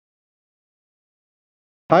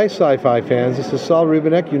Hi, SciFi fans. This is Saul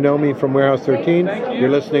Rubinek. You know me from Warehouse 13. You're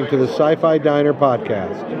listening to the Sci-Fi Diner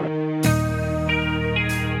podcast.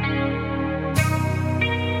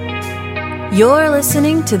 You're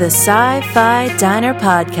listening to the Sci-Fi Diner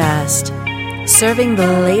podcast, serving the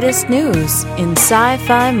latest news in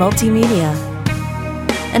sci-fi multimedia.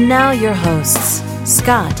 And now your hosts,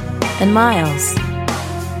 Scott and Miles.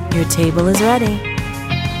 Your table is ready.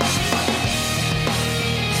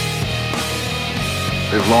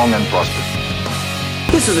 Live long and prosper.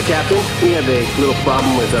 This is the captain. We have a little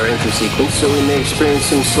problem with our entry sequence, so we may experience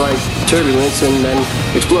some slight turbulence and then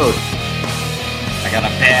explode. I got a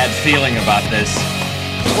bad feeling about this.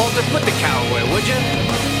 Walter, put the cow away, would you?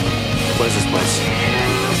 What is this place?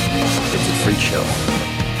 It's a freak show.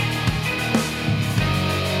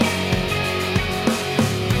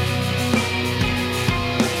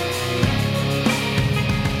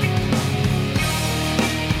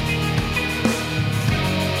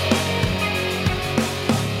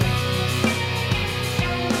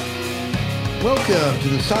 Welcome to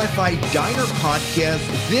the Sci-Fi Diner podcast.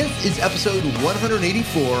 This is episode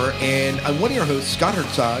 184, and I'm one of your hosts, Scott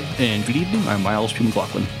Herzog. And good evening, I'm Miles P.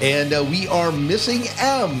 McLaughlin. And we are missing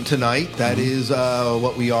M tonight. That is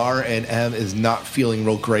what we are, and M is not feeling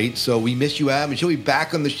real great. So we miss you, M, and she'll be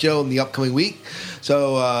back on the show in the upcoming week.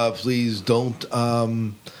 So please don't forget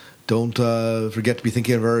to be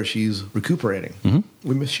thinking of her as she's recuperating. Mm-hmm.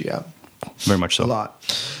 We miss you, M. Very much so. A lot.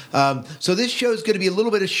 So this show is going to be a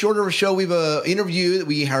little bit shorter of a show. We have an interview that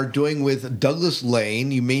we are doing with Douglas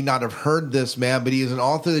Lain. You may not have heard this man, but he is an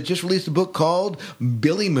author that just released a book called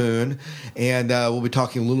Billy Moon. And we'll be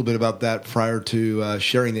talking a little bit about that prior to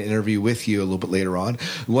sharing the interview with you a little bit later on.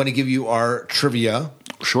 We want to give you our trivia.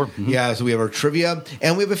 Sure. Mm-hmm. Yeah, so we have our trivia.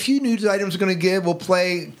 And we have a few news items we're going to give. We'll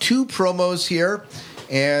play 2 promos here.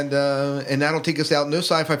 And that'll take us out. No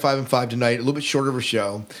Sci-Fi 5 and 5 tonight. A little bit shorter of a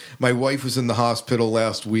show. My wife was in the hospital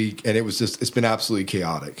last week, and it's been absolutely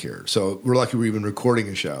chaotic here. So we're lucky we're even recording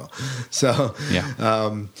a show. So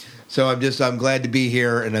yeah. So I'm glad to be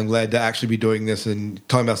here, and I'm glad to actually be doing this and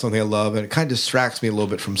talking about something I love. And it kind of distracts me a little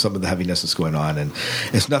bit from some of the heaviness that's going on. And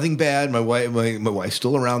it's nothing bad. My wife's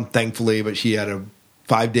still around, thankfully, but she had a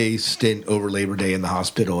 5-day stint over Labor Day in the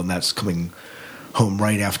hospital, and that's coming home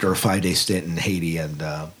right after a 5-day stint in Haiti, and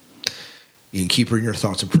you can keep her in your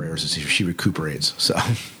thoughts and prayers as she recuperates. So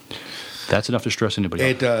that's enough to stress anybody out.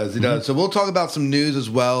 It does. It does. So we'll talk about some news as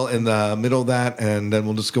well in the middle of that, and then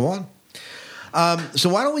we'll just go on. So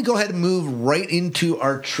why don't we go ahead and move right into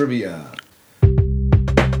our trivia?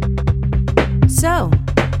 So,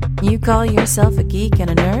 you call yourself a geek and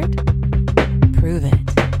a nerd? Prove it.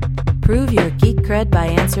 Prove your geek cred by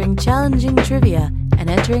answering challenging trivia and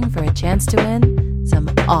entering for a chance to win some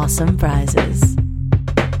awesome prizes.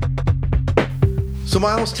 So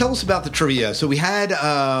Miles, tell us about the trivia. So we had,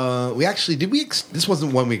 this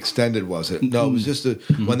wasn't one we extended, was it? No, it was just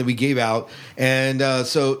one that we gave out. And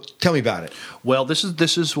so tell me about it. Well, this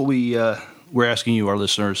is what we're asking you, our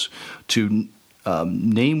listeners, to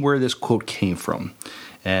name where this quote came from.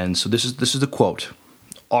 And so this is the quote.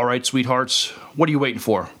 All right, sweethearts, what are you waiting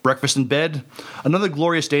for? Breakfast in bed? Another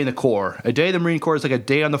glorious day in the Corps. A day in the Marine Corps is like a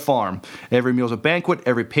day on the farm. Every meal's a banquet,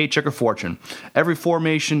 every paycheck a fortune. Every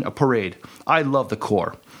formation a parade. I love the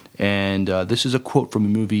Corps. And this is a quote from the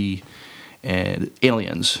movie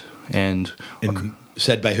Aliens. And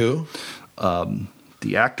said by who?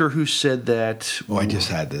 The actor who said that... Oh, I just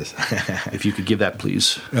had this. If you could give that,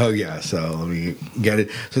 please. Oh, yeah. So let me get it.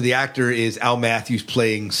 So the actor is Al Matthews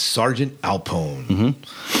playing Sergeant Alpone.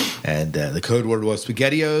 Mm-hmm. And the code word was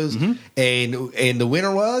SpaghettiOs. Mm-hmm. And the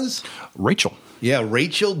winner was? Rachel. Yeah,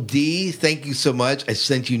 Rachel D. Thank you so much. I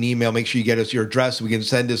sent you an email. Make sure you get us your address so we can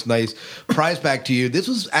send this nice prize back to you. This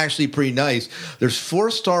was actually pretty nice. There's 4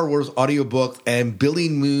 Star Wars audiobooks and Billy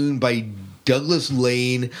Moon by Douglas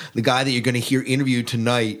Lain, the guy that you're going to hear interviewed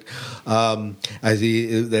tonight.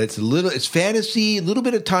 It's fantasy, a little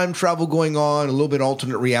bit of time travel going on, a little bit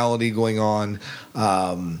alternate reality going on.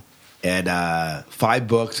 And 5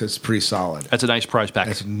 books, it's pretty solid. That's a nice prize pack.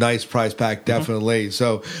 That's a nice prize pack, definitely. Mm-hmm.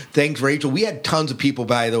 So thanks, Rachel. We had tons of people,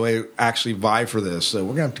 by the way, actually vie for this. So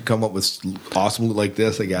we're going to have to come up with awesome like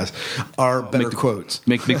this, I guess. Our better quotes.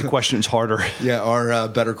 Make the questions harder. Yeah, our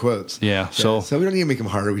better quotes. Yeah. So we don't need to make them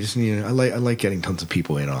harder. We just need. I like getting tons of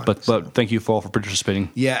people in on it. But thank you all for participating.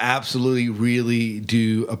 Yeah, absolutely. Really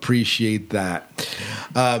do appreciate that.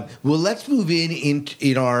 Well, let's move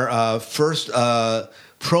in our first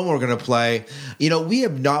promo we're going to play. You know, we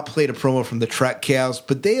have not played a promo from the Trekcast,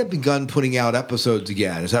 but they have begun putting out episodes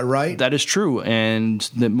again. Is that right? That is true. And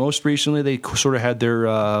most recently, they sort of had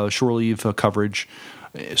their shore leave coverage.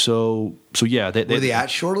 So yeah. Were they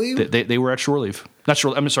at shore leave? They were at shore leave. Not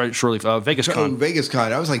Shirley. I'm sorry, Shirley. Vegas Con. Oh, Vegas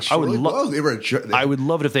Con. I was like, Shirley, they were. I would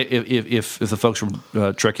love it if the folks from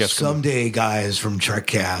Trekcast someday, guys from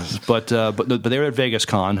Trekcast. But they were at Vegas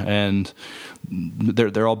Con, and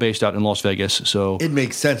they're all based out in Las Vegas. So it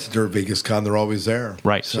makes sense that they're at Vegas Con. They're always there,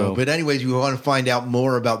 right? So, but anyways, you want to find out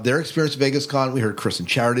more about their experience at Vegas Con. We heard Chris and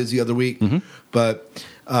Charities the other week, but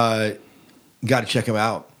got to check them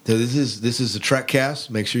out. So this is the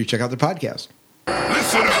Trekcast. Make sure you check out their podcast.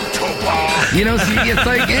 Listen up, Topaz. You know, see, it's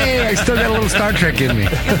like, hey, I still got a little Star Trek in me.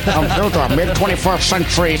 I'm built on mid-21st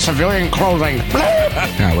century civilian clothing.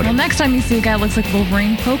 Well, next time you see a guy that looks like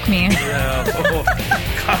Wolverine, poke me. Cocktail.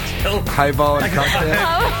 Highball and cocktail.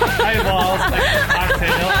 Highballs,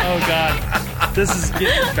 cocktail. Oh, God. This is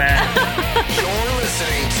getting bad. You're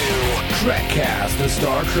listening to Trekcast, the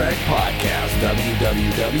Star Trek podcast.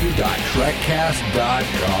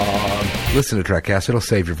 www.trekcast.com. Listen to Trekcast. It'll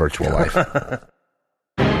save your virtual life.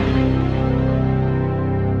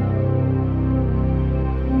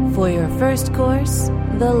 For your first course,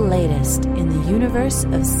 the latest in the universe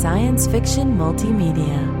of science fiction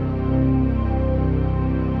multimedia.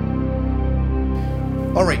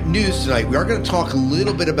 All right, news tonight. We are going to talk a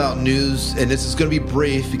little bit about news, and this is going to be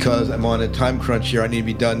brief because I'm on a time crunch here. I need to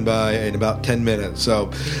be done in about 10 minutes.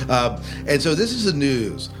 So this is the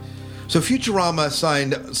news. So Futurama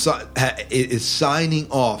is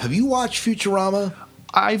signing off. Have you watched Futurama?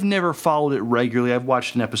 I've never followed it regularly. I've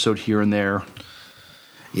watched an episode here and there.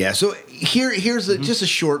 Yeah, so here's just a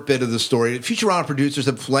short bit of the story. Futurama producers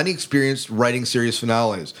have plenty experience writing series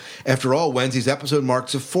finales. After all, Wednesday's episode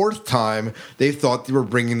marks the fourth time they thought they were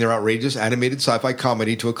bringing their outrageous animated sci-fi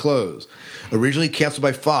comedy to a close. Originally canceled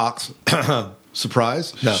by Fox,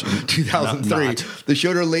 surprise? No, 2003. The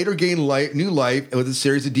show later gained new life with a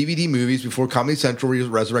series of DVD movies before Comedy Central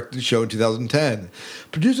resurrected the show in 2010.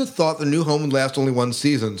 Producers thought the new home would last only one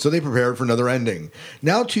season, so they prepared for another ending.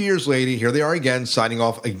 Now, 2 years later, here they are again, signing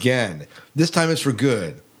off again. This time it's for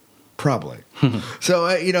good. Probably. So,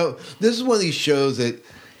 this is one of these shows that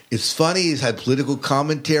is funny. It's had political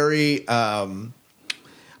commentary. There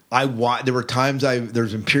were times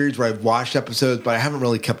there's been periods where I've watched episodes, but I haven't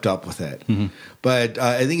really kept up with it. But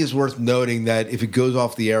I think it's worth noting that if it goes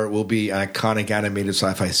off the air, it will be an iconic animated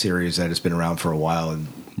sci-fi series that has been around for a while, and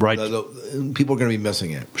people are going to be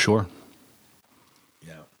missing it. Sure.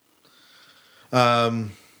 Yeah.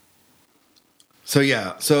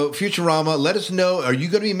 So Futurama. Let us know. Are you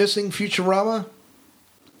going to be missing Futurama?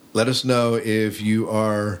 Let us know if you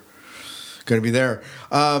are going to be there.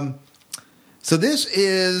 So this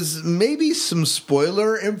is maybe some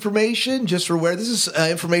spoiler information, just for where this is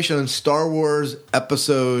information on Star Wars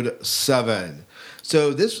Episode 7.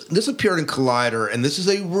 So this appeared in Collider, and this is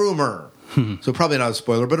a rumor. So probably not a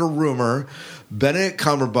spoiler, but a rumor. Benedict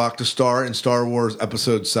Cumberbatch to star in Star Wars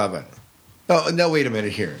Episode 7. Oh, no, wait a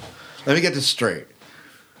minute here. Let me get this straight.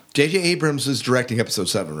 J.J. Abrams is directing Episode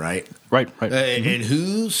 7, right? Right. And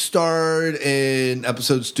who starred in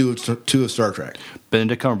Episodes 2 of Star Trek?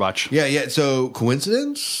 Benedict Cumberbatch. Yeah. So,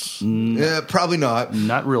 coincidence? Yeah, probably not.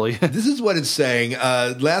 Not really. This is what it's saying.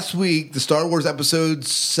 Last week, the Star Wars Episode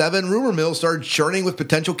 7 rumor mill started churning with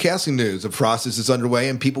potential casting news. The process is underway,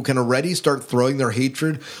 and people can already start throwing their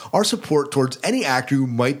hatred or support towards any actor who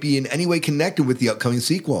might be in any way connected with the upcoming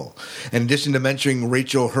sequel. In addition to mentioning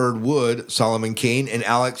Rachel Hurd-Wood, Solomon Kane, and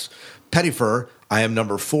Alex Pettyfer, I am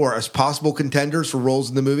number 4, as possible contenders for roles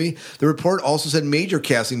in the movie. The report also said major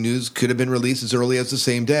casting news could have been released as early as the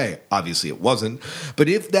same day. Obviously, it wasn't. But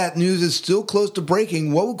if that news is still close to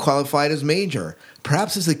breaking, what would qualify it as major?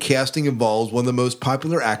 Perhaps as the casting involves one of the most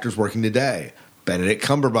popular actors working today, Benedict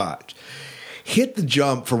Cumberbatch. Hit the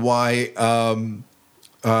jump for why...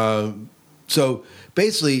 So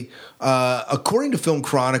basically, according to Film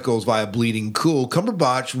Chronicles via Bleeding Cool,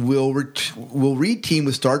 Cumberbatch will re-team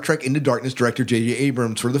with Star Trek Into Darkness director J.J.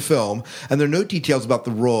 Abrams for the film, and there are no details about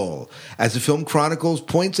the role. As the Film Chronicles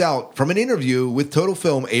points out from an interview with Total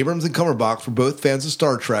Film, Abrams and Cumberbatch were both fans of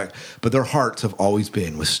Star Trek, but their hearts have always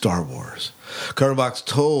been with Star Wars. Cumberbatch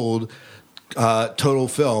told Total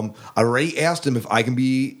Film, I already asked him if I can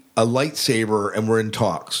be a lightsaber, and we're in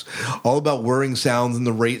talks. All about whirring sounds and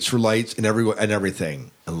the rates for lights and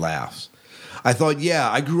everything. And laughs. I thought,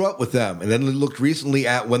 yeah, I grew up with them. And then looked recently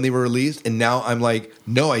at when they were released, and now I'm like,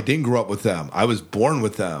 no, I didn't grow up with them. I was born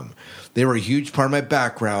with them. They were a huge part of my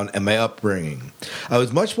background and my upbringing. I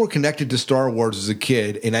was much more connected to Star Wars as a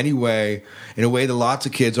kid in a way that lots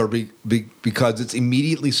of kids are because it's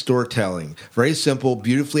immediately storytelling. Very simple,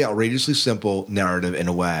 beautifully, outrageously simple narrative in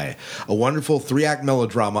a way. A wonderful 3-act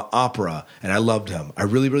melodrama opera, and I loved him. I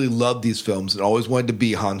really, really loved these films and always wanted to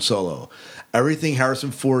be Han Solo. Everything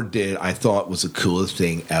Harrison Ford did, I thought, was the coolest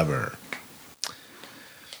thing ever.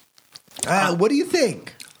 What do you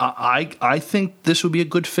think? I think this would be a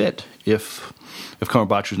good fit if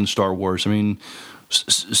Cumberbatch was in Star Wars. I mean,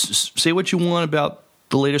 say what you want about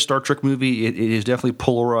the latest Star Trek movie. It has definitely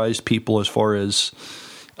polarized people as far as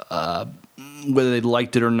whether they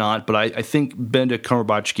liked it or not. But I think Benedict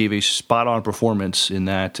Cumberbatch gave a spot-on performance in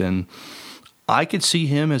that, and I could see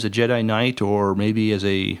him as a Jedi Knight or maybe as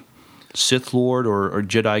a Sith Lord or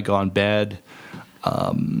Jedi gone bad.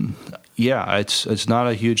 It's not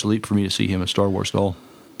a huge leap for me to see him in Star Wars at all.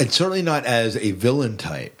 And certainly not as a villain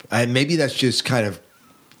type. And maybe that's just kind of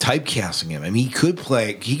typecasting him. I mean, he could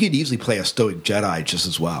easily play a stoic Jedi just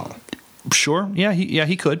as well. Sure. Yeah,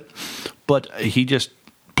 he could. But he just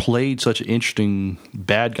played such an interesting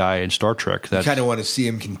bad guy in Star Trek that you kind of want to see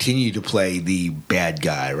him continue to play the bad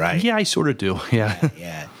guy, right? Yeah, I sort of do. Yeah.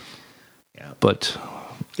 Yeah. But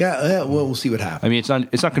well, we'll see what happens. I mean,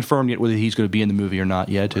 it's not confirmed yet whether he's going to be in the movie or not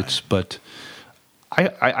yet. Right. But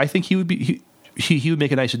I think he would be he would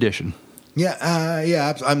make a nice addition. Yeah.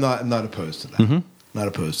 I'm not opposed to that. Mm-hmm. Not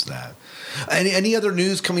opposed to that. Any other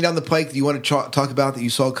news coming down the pike that you want to talk about that you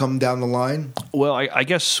saw come down the line? Well, I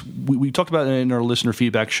guess we talked about it in our listener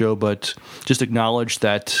feedback show, but just acknowledge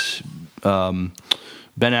that Ben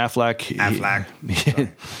Affleck,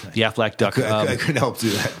 the Affleck duck. I couldn't help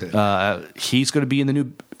do that. He's going to be in the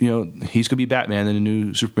new, he's going to be Batman in the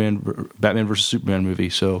new Batman versus Superman movie.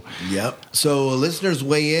 So, yep. So listeners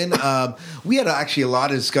weigh in. We had actually a lot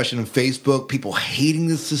of discussion on Facebook. People hating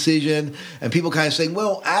this decision, and people kind of saying,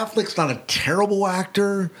 "Well, Affleck's not a terrible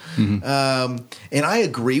actor," and I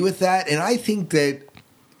agree with that. And I think that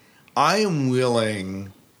I am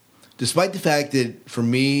willing, despite the fact that for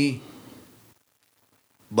me,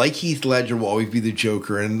 like Heath Ledger will always be the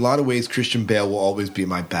Joker, and in a lot of ways, Christian Bale will always be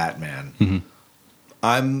my Batman. Mm-hmm.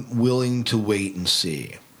 I'm willing to wait and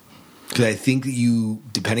see, because I think that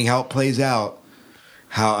depending how it plays out,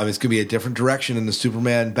 it's going to be a different direction in the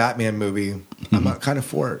Superman Batman movie. Mm-hmm. I'm not kind of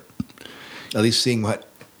for it. At least seeing what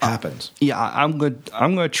happens. I'm going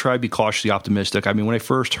to try to be cautiously optimistic. I mean, when I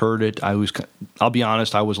first heard it, I'll be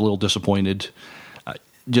honest, I was a little disappointed. I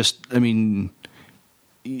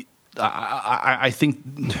think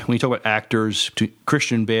when you talk about actors,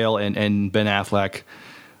 Christian Bale and Ben Affleck,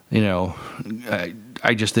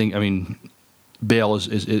 I just think, Bale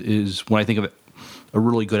is when I think of it, a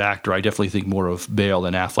really good actor, I definitely think more of Bale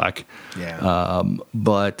than Affleck. Yeah.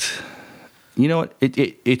 But you know what?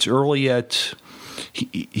 It's early yet.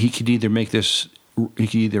 He could either make this. He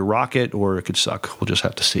could either rock it or it could suck. We'll just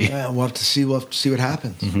have to see. Yeah, we'll have to see. We'll have to see what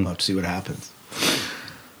happens. Mm-hmm. We'll have to see what happens.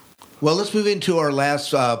 Well, let's move into our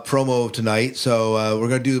last promo of tonight. So we're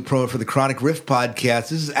going to do the promo for the Chronic Rift podcast.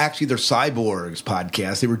 This is actually their Cyborgs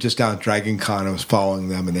podcast. They were just down at Dragon Con. I was following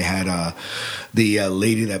them, and they had the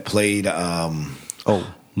lady that played...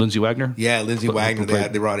 Lindsay Wagner? Yeah, Lindsay Wagner.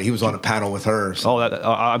 They were on. He was on a panel with her. So.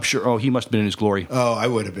 I'm sure. Oh, he must have been in his glory. Oh, I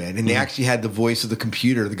would have been. And they actually had the voice of the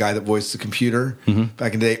computer. The guy that voiced the computer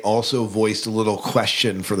back in the day also voiced a little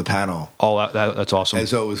question for the panel. Oh, that's awesome. And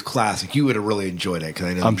so it was classic. You would have really enjoyed it because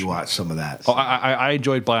I know you watched some of that. So. Oh, I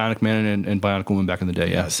enjoyed Bionic Man and Bionic Woman back in the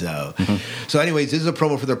day. Yeah. So anyways, this is a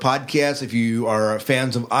promo for their podcast. If you are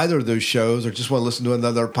fans of either of those shows or just want to listen to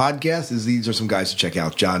another podcast, these are some guys to check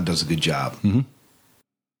out. John does a good job. Mm-hmm.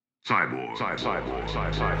 Cyborg.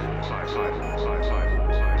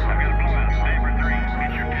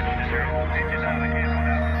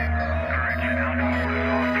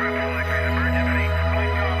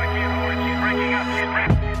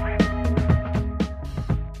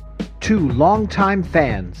 Two longtime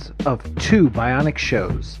fans of two Bionic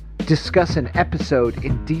shows discuss an episode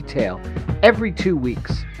in detail every 2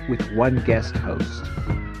 weeks with one guest host.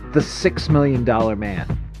 The $6 Million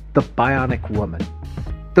Man, the Bionic Woman,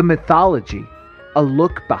 the mythology, a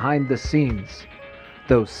look behind the scenes,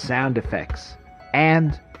 those sound effects,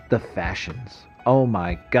 and the fashions. Oh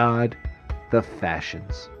my God, the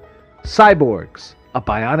fashions. Cyborgs, a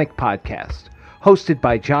Bionic podcast, hosted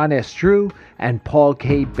by John S. Drew and Paul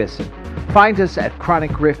K. Bisson. Find us at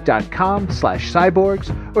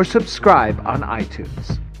chronicrift.com/cyborgs or subscribe on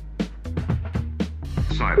iTunes.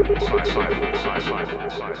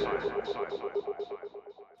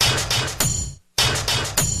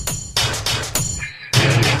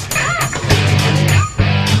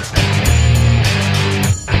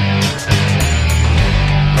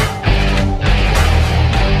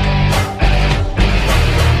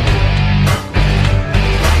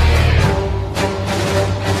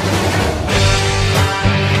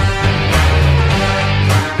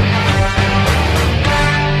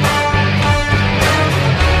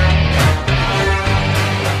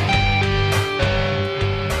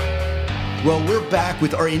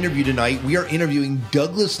 with our interview tonight. We are interviewing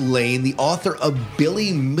Douglas Lain, the author of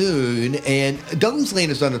Billy Moon. And Douglas Lain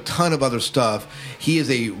has done a ton of other stuff. He is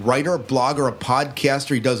a writer, a blogger, a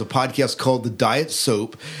podcaster. He does a podcast called The Diet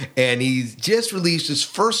Soap. And he's just released his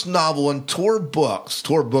first novel on Tor Books.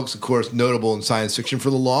 Tor Books, of course, notable in science fiction for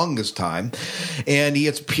the longest time. And he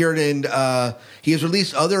has appeared in... he has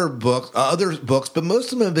released other books, but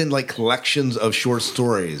most of them have been like collections of short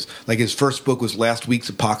stories. Like his first book was Last Week's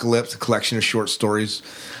Apocalypse, a collection of short stories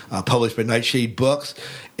published by Nightshade Books.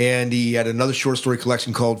 And he had another short story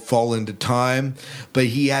collection called Fall Into Time. But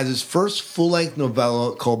he has his first full-length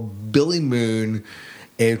novella called Billy Moon,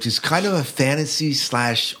 which is kind of a fantasy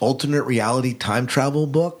 / alternate reality time travel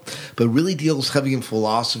book, but really deals heavy in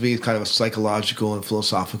philosophy. It's kind of a psychological and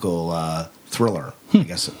philosophical thriller, I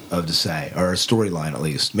guess, of to say, or a storyline at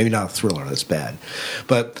least. Maybe not a thriller, that's bad.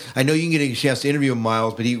 But I know you can get a chance to interview him,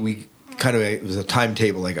 Miles, but it was a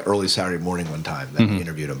timetable, like an early Saturday morning one time that we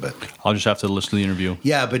interviewed him. But I'll just have to listen to the interview.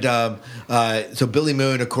 Yeah, but so Billy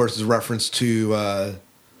Moon, of course, is a reference to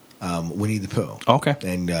Winnie the Pooh. Okay.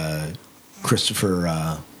 And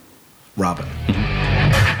Christopher Robin.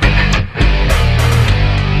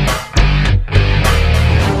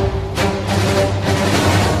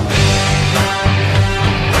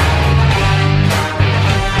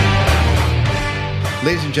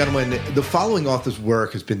 Ladies and gentlemen, the following author's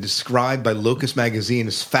work has been described by Locus Magazine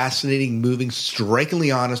as fascinating, moving, strikingly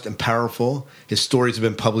honest, and powerful. His stories have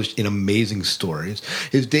been published in Amazing Stories.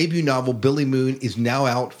 His debut novel, Billy Moon, is now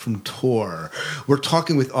out from Tor. We're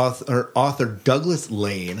talking with author Douglas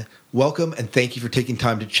Lain. Welcome, and thank you for taking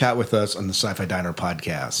time to chat with us on the Sci-Fi Diner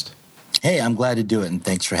podcast. Hey, I'm glad to do it, and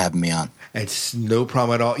thanks for having me on. It's no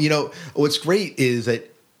problem at all. You know, what's great is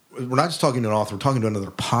that we're not just talking to an author, we're talking to another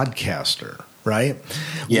podcaster. Right?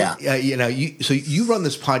 Yeah. So you run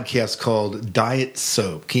this podcast called Diet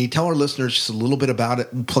Soap. Can you tell our listeners just a little bit about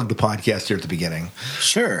it and plug the podcast here at the beginning?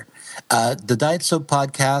 Sure. The Diet Soap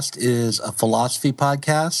podcast is a philosophy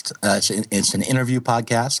podcast. It's an interview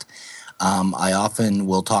podcast. I often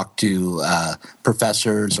will talk to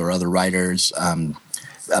professors or other writers,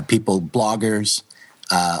 people, bloggers,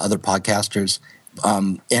 other podcasters.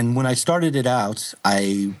 And when I started it out,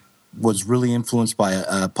 I was really influenced by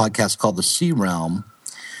a podcast called The Sea Realm,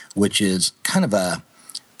 which is kind of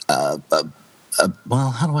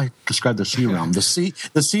well, how do I describe The Sea Realm? The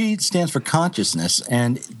sea stands for consciousness,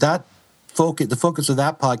 and the focus of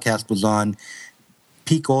that podcast was on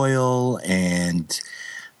peak oil and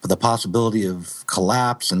the possibility of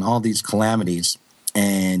collapse and all these calamities.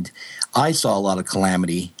 And I saw a lot of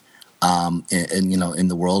calamity, in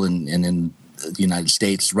the world and in the United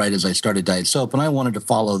States right as I started Diet Soap, and I wanted to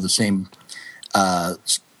follow the same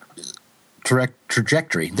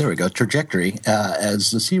trajectory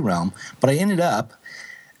as The Sea Realm, but I ended up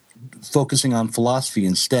focusing on philosophy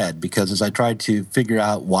instead, because as I tried to figure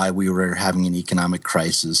out why we were having an economic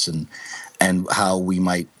crisis and how we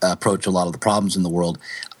might approach a lot of the problems in the world,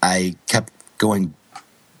 I kept going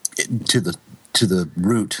to the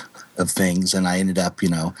root of things, and I ended up,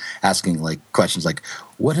 asking like questions like,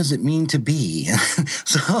 what does it mean to be?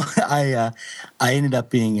 So I ended up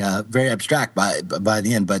being very abstract by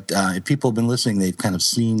the end. But if people have been listening, they've kind of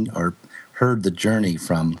seen or heard the journey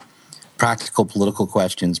from practical political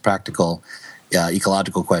questions, practical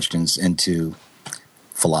ecological questions into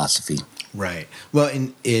philosophy. Right. Well,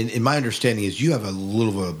 in my understanding is you have a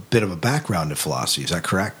bit of a background in philosophy. Is that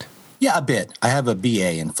correct? Yeah, a bit. I have a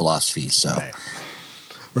BA in philosophy. So.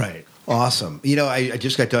 Right. Awesome. I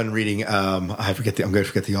just got done reading. I'm going to forget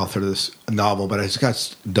the author of this novel, but I just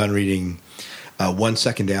got done reading 1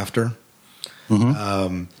 Second After.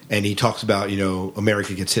 Mm-hmm. And he talks about,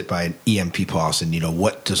 America gets hit by an EMP pulse, and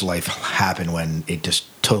what does life happen when it just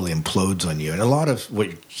totally implodes on you? And a lot of what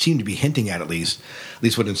you seem to be hinting at least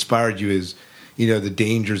what inspired you is, the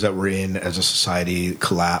dangers that we're in as a society,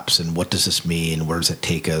 collapse, and what does this mean? Where does it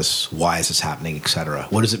take us? Why is this happening, et cetera?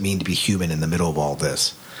 What does it mean to be human in the middle of all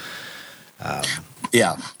this?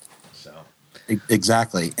 Yeah. So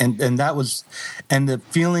exactly, and that was, and the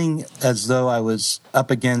feeling as though I was up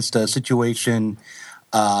against a situation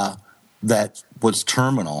that was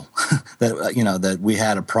terminal, that we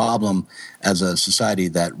had a problem as a society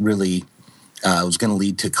that really was going to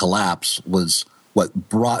lead to collapse, was what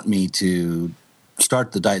brought me to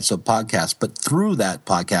start the Diet Soap podcast. But through that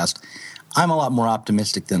podcast, I'm a lot more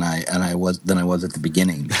optimistic than I was at the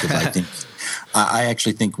beginning, because I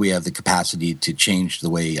actually think we have the capacity to change the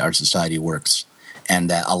way our society works, and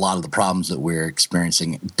that a lot of the problems that we're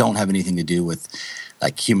experiencing don't have anything to do with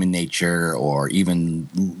like human nature or even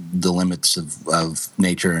the limits of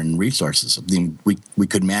nature and resources. I mean, we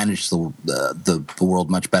could manage the world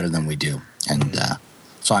much better than we do, and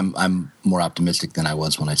So I'm more optimistic than I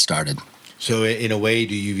was when I started. So in a way,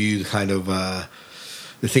 do you view kind of the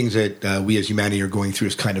things that we as humanity are going through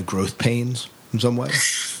as kind of growth pains in some way?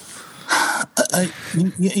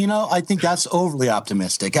 I think that's overly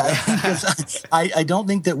optimistic. I don't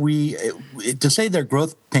think that to say they're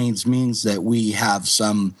growth pains means that we have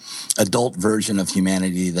some adult version of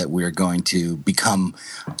humanity that we're going to become,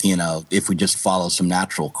 if we just follow some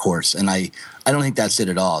natural course. And I don't think that's it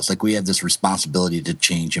at all. It's like we have this responsibility to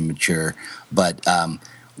change and mature, but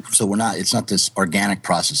so it's not this organic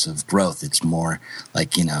process of growth. It's more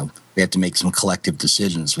like, we have to make some collective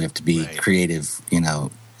decisions. We have to be creative,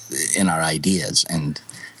 in our ideas. And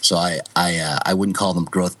so I wouldn't call them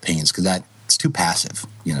growth pains because that's too passive.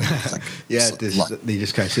 Like, they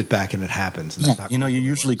just kind of sit back and it happens. And you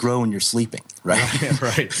usually grow when you're sleeping, right?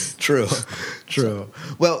 Right. True.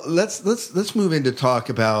 Well, let's move in to talk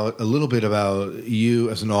about a little bit about you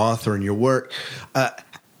as an author and your work.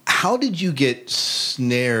 How did you get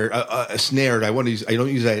snared? Snared. I use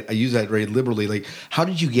that very liberally. Like, how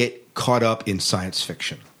did you get caught up in science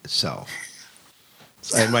fiction itself?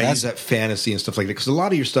 And I use that fantasy and stuff like that because a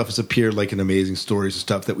lot of your stuff has appeared like in amazing stories and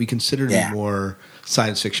stuff that we consider to be more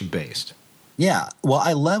science fiction based. Yeah, well,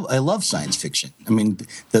 I love science fiction. I mean,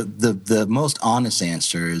 the most honest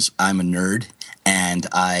answer is I'm a nerd, and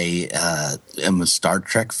I am a Star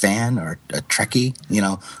Trek fan or a Trekkie.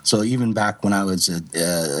 So even back when I was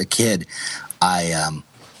a kid, I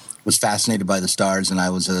was fascinated by the stars, and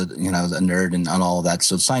I was a nerd and all of that.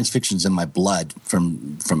 So science fiction's in my blood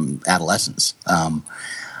from adolescence.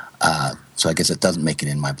 So I guess it doesn't make it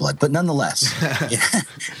in my blood, but nonetheless.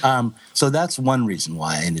 So that's one reason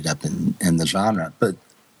why I ended up in the genre. But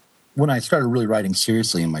when I started really writing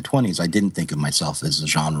seriously in my 20s, I didn't think of myself as a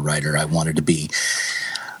genre writer. I wanted to be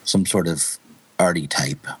some sort of arty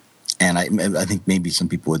type, and I think maybe some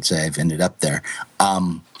people would say I've ended up there.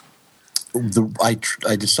 I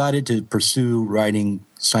decided to pursue writing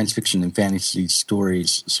science fiction and fantasy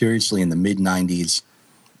stories seriously in the mid-'90s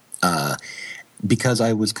because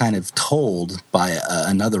I was kind of told by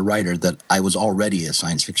another writer that I was already a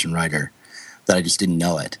science fiction writer, that I just didn't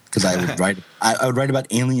know it. Because I would write I would write about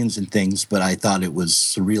aliens and things, but I thought it was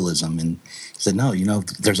surrealism. And he said, no,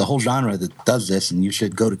 there's a whole genre that does this, and you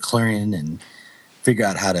should go to Clarion and figure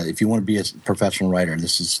out how to, if you want to be a professional writer,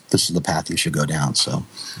 this is the path you should go down. So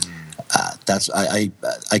I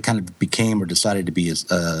kind of became or decided to be a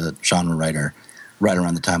genre writer right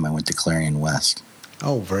around the time I went to Clarion West.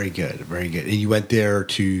 Oh, very good, very good. And you went there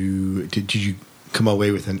did you come away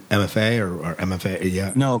with an MFA or MFA?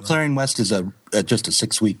 Yeah. No, Clarion West is just a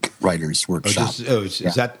 6-week writers workshop.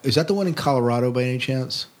 Is that the one in Colorado by any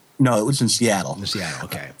chance? No, it was in Seattle. In Seattle,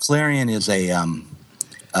 okay. Clarion is an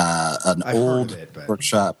I've old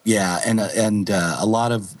workshop. Yeah, and a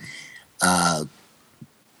lot of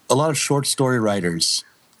short story writers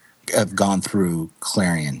have gone through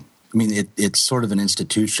Clarion. I mean, it's sort of an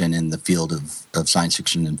institution in the field of science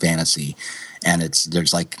fiction and fantasy, and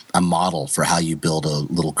there's like a model for how you build a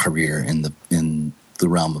little career in the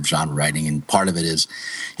realm of genre writing. And part of it is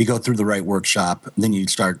you go through the right workshop, then you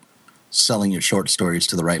start selling your short stories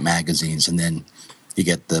to the right magazines, and then you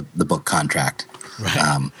get the book contract.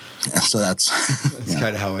 Right. So that's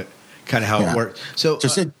kind of how it works. So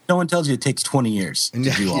no one tells you it takes 20 years to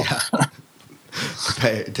do all that.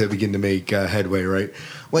 To begin to make headway, right?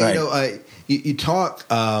 Well, right. You talk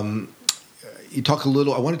a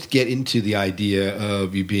little. I wanted to get into the idea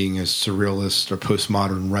of you being a surrealist or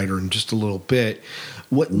postmodern writer in just a little bit.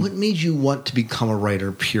 What made you want to become a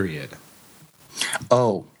writer? Period.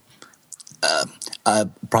 Oh,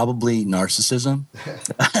 probably narcissism,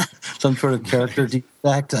 some sort of character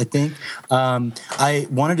defect. I think I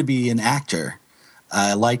wanted to be an actor.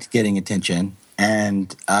 I liked getting attention.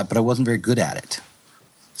 But I wasn't very good at it.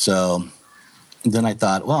 So then I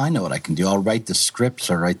thought, well, I know what I can do. I'll write the scripts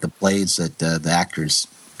or write the plays that the actors,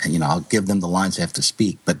 I'll give them the lines they have to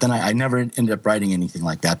speak. But then I never ended up writing anything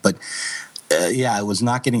like that. But I was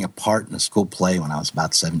not getting a part in a school play when I was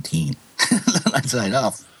about 17. I said,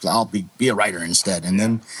 I'll be a writer instead. And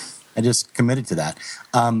then I just committed to that.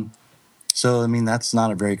 So, I mean, that's not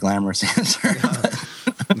a very glamorous answer.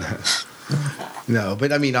 No,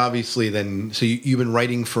 but I mean, obviously, then. So you've been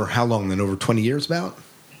writing for how long? Then over 20 years, about?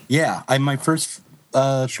 Yeah, my first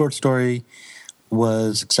short story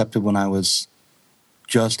was accepted when I was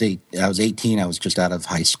just 8. I was 18. I was just out of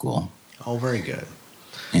high school. Oh, very good.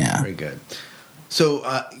 Yeah, very good. So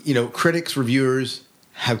critics, reviewers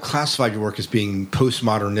have classified your work as being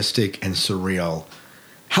postmodernistic and surreal.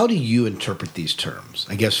 How do you interpret these terms?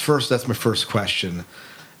 I guess first, that's my first question,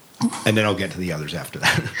 and then I'll get to the others after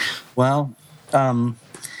that. Well.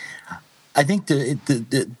 I think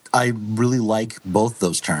that I really like both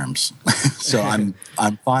those terms, so I'm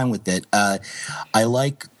fine with it. I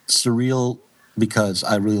like surreal because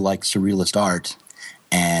I really like surrealist art,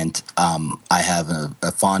 and I have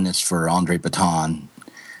a fondness for Andre Breton,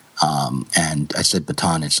 and I said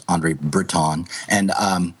Breton, it's Andre Breton, and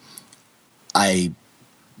I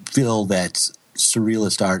feel that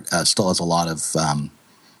surrealist art still has a lot of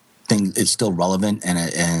things. It's still relevant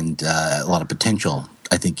and a lot of potential.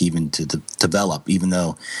 I think even to develop, even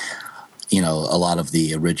though a lot of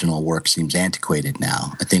the original work seems antiquated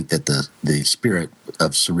now. I think that the spirit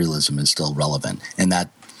of surrealism is still relevant, and that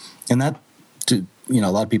to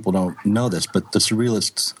a lot of people don't know this, but the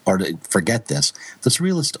surrealists forget this. The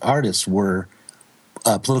surrealist artists were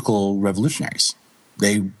political revolutionaries.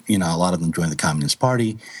 They, a lot of them joined the Communist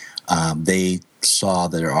Party. They saw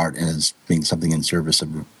their art as being something in service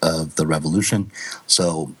of the revolution.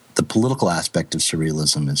 So the political aspect of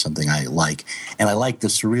surrealism is something I like. And I like the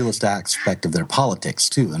surrealist aspect of their politics,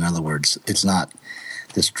 too. In other words, it's not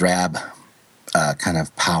this drab kind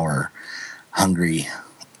of power-hungry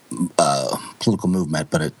political movement,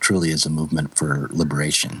 but it truly is a movement for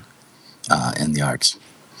liberation in the arts.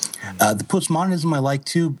 The postmodernism I like,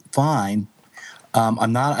 too, fine.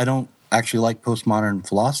 I don't actually like postmodern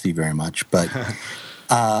philosophy very much, but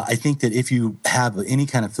I think that if you have any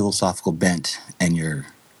kind of philosophical bent and you're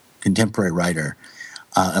contemporary writer,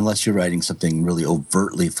 unless you're writing something really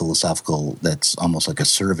overtly philosophical that's almost like a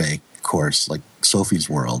survey course, like Sophie's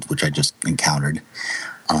World, which I just encountered.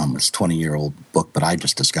 It's a 20-year-old book, but I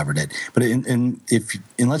just discovered it. But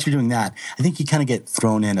unless you're doing that, I think you kind of get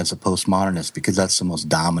thrown in as a postmodernist because that's the most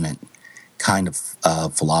dominant kind of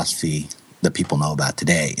philosophy that people know about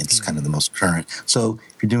today. It's kind of the most current. So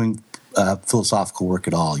if you're doing philosophical work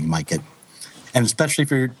at all, you might get, and especially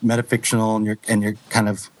if you're metafictional and you're kind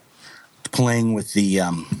of playing with the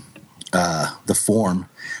form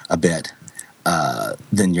a bit,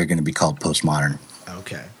 then you're going to be called postmodern.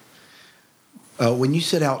 Okay. When you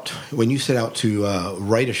set out to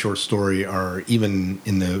write a short story, or even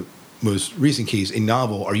in the most recent case, a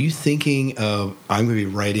novel, are you thinking of I'm going to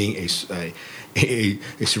be writing a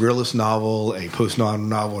surrealist novel, a postmodern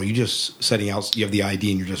novel? Or are you just setting out? You have the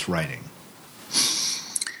idea and you're just writing.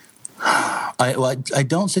 I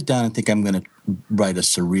don't sit down and think I'm going to write a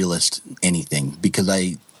surrealist anything because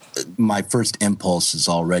my first impulse is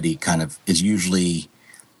usually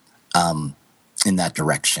in that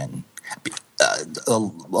direction. A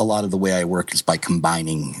lot of the way I work is by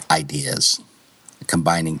combining ideas,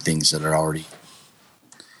 combining things that are already,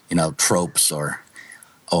 tropes,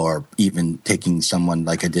 or even taking someone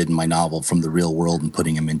like I did in my novel from the real world and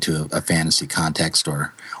putting him into a fantasy context,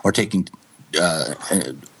 or taking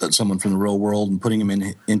someone from the real world and putting him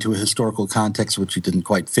into a historical context which he didn't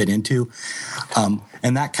quite fit into,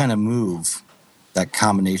 and that kind of move. That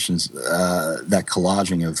combinations, that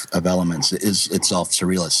collaging of elements is itself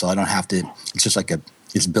surrealist. So I don't have to. It's just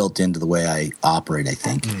it's built into the way I operate, I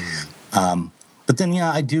think. But then,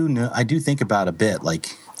 I do think about a bit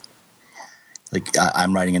like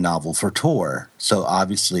I'm writing a novel for Tor, so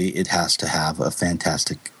obviously it has to have a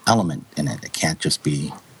fantastic element in it. It can't just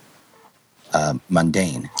be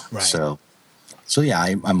mundane. Right. So yeah,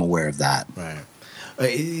 I'm aware of that. Right.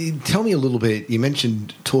 Tell me a little bit. You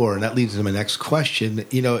mentioned Tor, and that leads to my next question.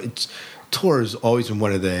 Tor has always been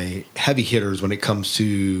one of the heavy hitters when it comes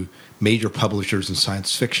to major publishers in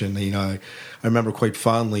science fiction. I remember quite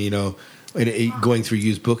fondly, going through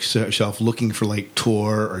used bookshelf looking for like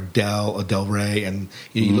Tor or Del Rey, and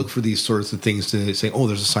you look for these sorts of things to say, oh,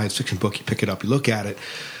 there's a science fiction book. You pick it up, you look at it.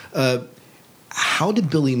 How did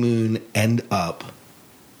Billy Moon end up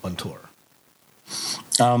on Tor?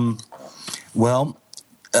 Well.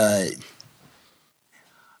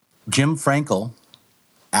 Jim Frankel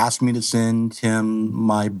asked me to send him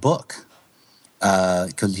my book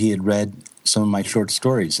because he had read some of my short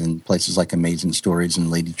stories in places like Amazing Stories and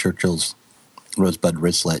Lady Churchill's Rosebud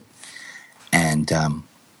Wristlet, and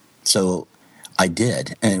so I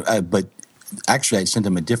did. But actually, I sent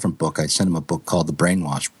him a different book. I sent him a book called The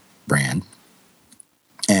Brainwash Brand,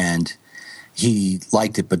 and he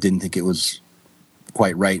liked it but didn't think it was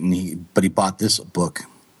quite right, but he bought this book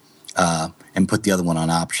and put the other one on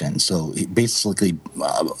option. So he basically,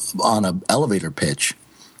 on an elevator pitch,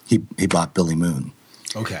 he bought Billy Moon.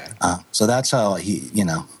 Okay. So that's how he,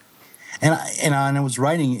 and I was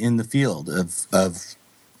writing in the field of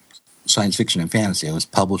science fiction and fantasy. I was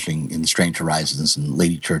publishing in Strange Horizons and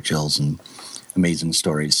Lady Churchill's and Amazing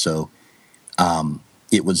Stories. So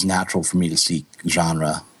it was natural for me to seek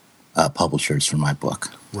genre publishers for my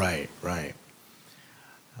book. Right.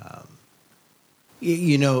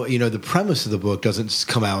 The premise of the book doesn't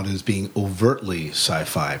come out as being overtly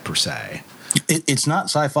sci-fi per se. It's not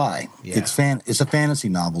sci-fi. Yeah. It's a fantasy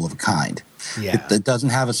novel of a kind. Yeah. It doesn't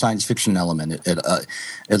have a science fiction element,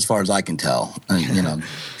 as far as I can tell.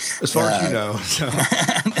 As far as you know. So.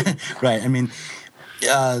 Right. I mean,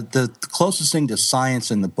 the closest thing to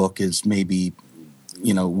science in the book is maybe,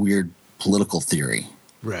 weird political theory.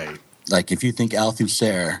 Right. Like if you think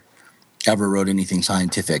Althusser ever wrote anything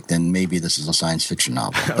scientific, then maybe this is a science fiction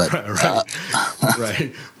novel. But,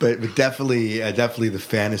 right. But definitely the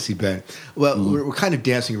fantasy bent. Well, we're kind of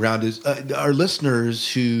dancing around. Our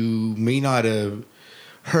listeners who may have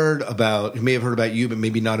heard about you, but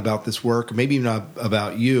maybe not about this work, or maybe not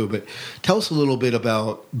about you, but tell us a little bit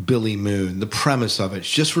about Billy Moon, the premise of it.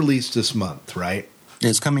 It's just released this month, right?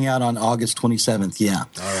 It's coming out on August 27th, yeah.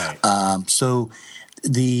 All right. So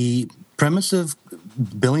the premise of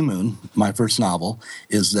Billy Moon, my first novel,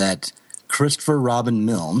 is that Christopher Robin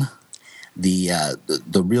Milne, the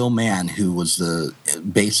real man who was the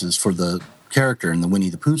basis for the character in the Winnie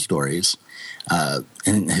the Pooh stories,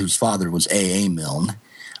 and whose father was A.A. Milne,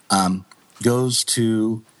 goes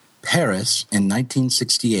to Paris in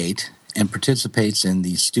 1968 and participates in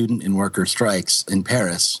the student and worker strikes in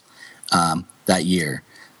Paris that year.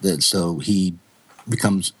 So he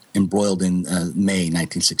becomes embroiled in May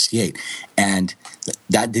 1968, and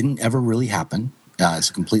that didn't ever really happen.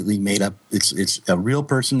 It's completely made up. It's a real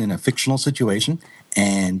person in a fictional situation,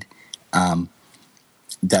 and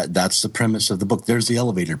that's the premise of the book. There's the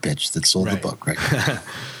elevator pitch that sold the book, right?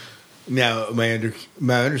 Now, my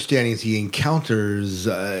understanding is he encounters,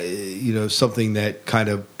 something that kind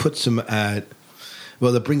of puts him that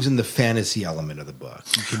brings in the fantasy element of the book.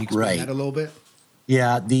 Can you explain that a little bit?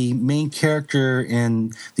 Yeah, the main character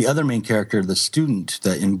and the other main character, the student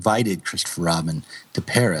that invited Christopher Robin to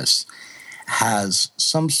Paris, has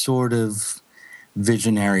some sort of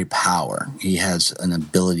visionary power. He has an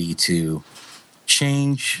ability to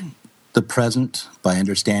change the present by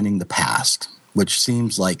understanding the past, which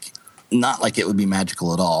seems not like it would be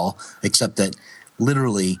magical at all, except that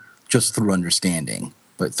literally just through understanding,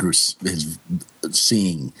 but through his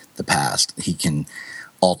seeing the past, he can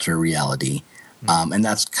alter reality. And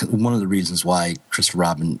that's one of the reasons why Christopher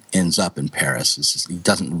Robin ends up in Paris. He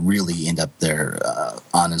doesn't really end up there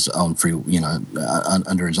on his own free,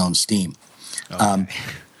 under his own steam. Okay.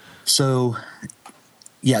 So,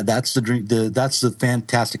 yeah, that's the dream. That's the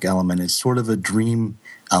fantastic element. It's sort of a dream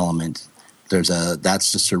element. That's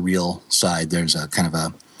the surreal side. There's a kind of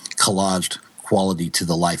a collaged quality to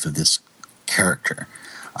the life of this character.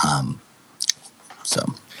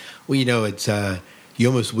 It's. You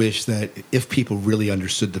almost wish that if people really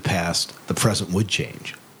understood the past, the present would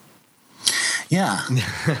change. Yeah.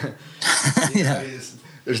 Yeah.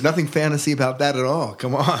 There's nothing fantasy about that at all.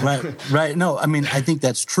 Come on. Right. No, I mean, I think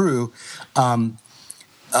that's true.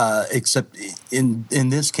 Except in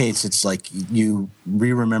this case, it's like you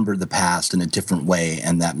re-remember the past in a different way,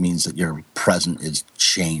 and that means that your present is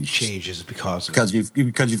changed. Changes because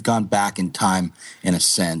you've gone back in time in a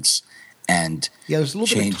sense. And there's a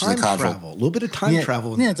little bit of time travel. A little bit of time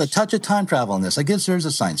travel. It's a touch of time travel in this. I guess there's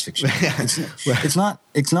a science fiction. It's not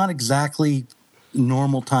exactly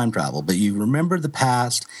normal time travel, but you remember the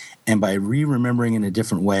past, and by re-remembering in a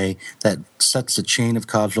different way, that sets a chain of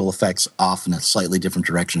causal effects off in a slightly different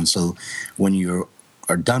direction. So when you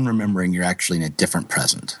are done remembering, you're actually in a different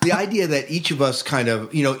present. The idea that each of us kind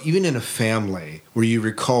of, even in a family where you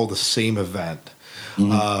recall the same event,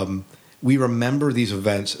 we remember these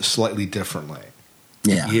events slightly differently.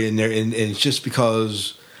 Yeah. And it's just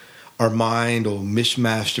because our mind will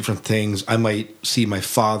mishmash different things. I might see my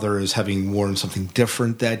father as having worn something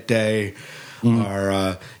different that day.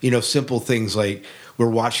 Or, simple things like we're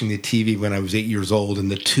watching the TV when I was 8 years old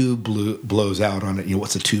and the tube blows out on it.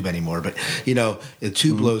 What's a tube anymore? But, the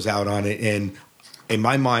tube blows out on it. And in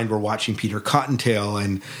my mind, we're watching Peter Cottontail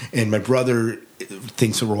and my brother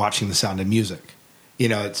thinks that we're watching The Sound of Music.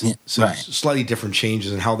 Slightly different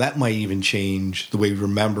changes, and how that might even change the way we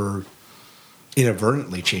remember,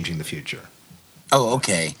 inadvertently changing the future. Oh,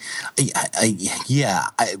 okay.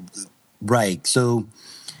 Right. So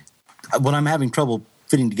what I'm having trouble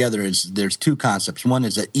fitting together is there's two concepts. One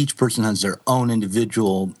is that each person has their own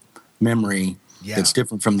individual memory that's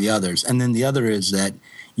different from the others. And then the other is that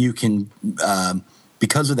you can,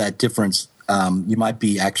 because of that difference, you might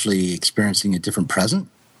be actually experiencing a different present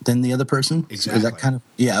than the other person. Exactly. Is that kind of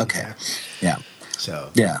okay? Exactly.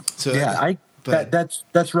 Yeah.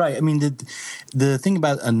 That's right. I mean, the thing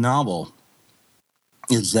about a novel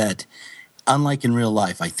is that, unlike in real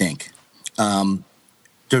life, I think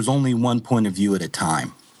there's only one point of view at a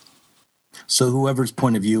time. So whoever's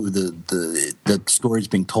point of view the story's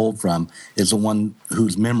being told from is the one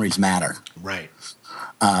whose memories matter. Right.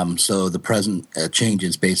 So the present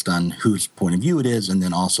changes based on whose point of view it is, and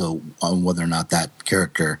then also on whether or not that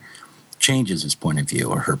character changes his point of view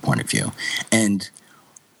or her point of view. And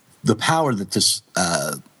the power that this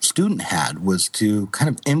student had was to kind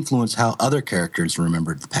of influence how other characters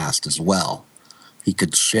remembered the past as well. He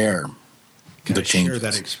could share the changes.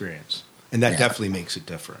 Share that experience. And that definitely makes it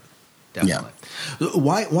different. Definitely. Yeah.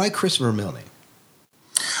 Why Christopher Milne?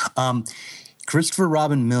 Christopher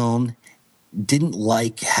Robin Milne didn't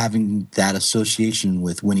like having that association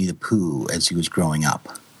with Winnie the Pooh as he was growing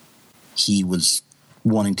up. He was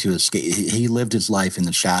wanting to escape. He lived his life in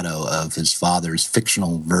the shadow of his father's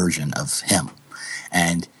fictional version of him.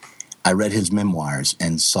 And I read his memoirs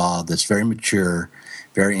and saw this very mature,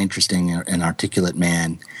 very interesting and articulate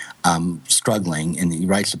man struggling, and he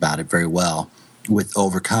writes about it very well, with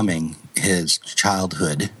overcoming his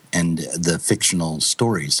childhood and the fictional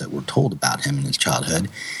stories that were told about him in his childhood.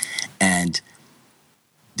 And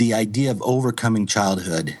the idea of overcoming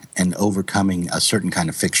childhood and overcoming a certain kind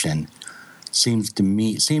of fiction seemed to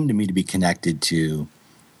me to be connected to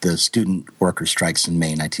the student worker strikes in May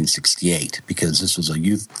 1968, because this was a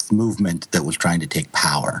youth movement that was trying to take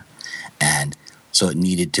power. And so it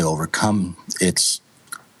needed to overcome its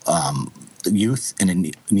youth, and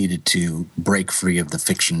it needed to break free of the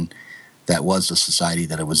fiction that was the society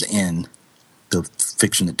that it was in, the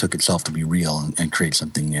fiction that took itself to be real, and create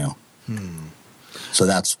something new. So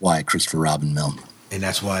that's why Christopher Robin Milne. And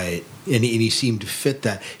that's why, and he seemed to fit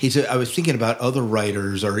that. I was thinking about other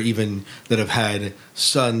writers, or even that have had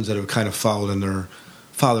sons that have kind of followed in their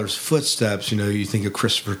father's footsteps. You know, you think of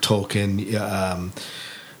Christopher Tolkien,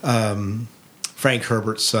 Frank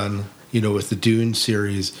Herbert's son, you know, with the Dune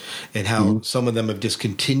series, and how some of them have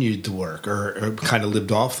discontinued the work or kind of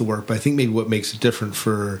lived off the work. But I think maybe what makes it different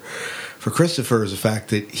for Christopher is the fact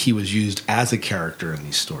that he was used as a character in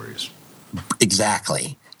these stories.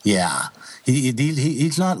 Exactly. Yeah.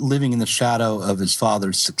 He's not living in the shadow of his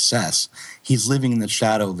father's success. He's living in the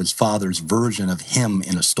shadow of his father's version of him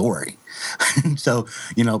in a story. So,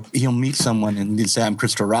 you know, he'll meet someone and he'll say, I'm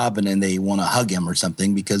Christopher Robin, and they want to hug him or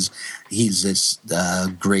something because he's this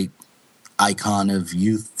great icon of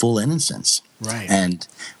youthful innocence. Right. And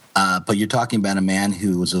but you're talking about a man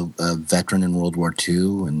who was a veteran in World War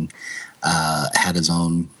II and had his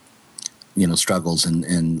own, you know, struggles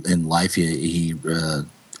in life. He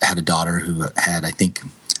had a daughter who had, I think,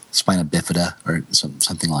 spina bifida or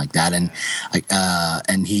something like that,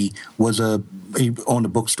 and he owned a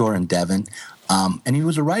bookstore in Devon, and he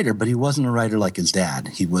was a writer, but he wasn't a writer like his dad.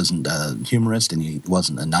 He wasn't a humorist, and he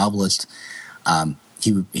wasn't a novelist.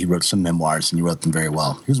 He wrote some memoirs, and he wrote them very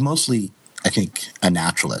well. He was mostly, I think, a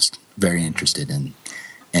naturalist, very interested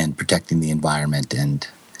in protecting the environment and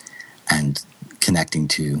connecting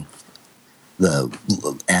to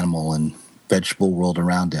the animal and vegetable world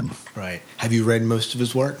around him. Right. Have you read most of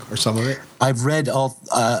his work or some of it? I've read all.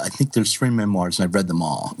 I think there's 3 memoirs, and I've read them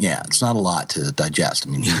all. Yeah, it's not a lot to digest. I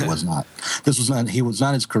mean, he was not. He was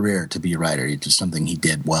not his career to be a writer. It's just something he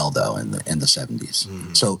did well, though, in the 70s.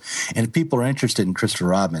 Mm-hmm. So, and if people are interested in Christopher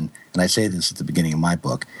Robin, and I say this at the beginning of my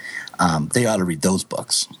book, they ought to read those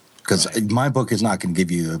books, because my book is not going to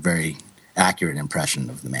give you a very accurate impression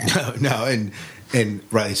of the man. No, and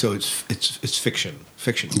right. So it's fiction.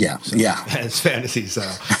 Yeah, so, yeah. It's fantasy. So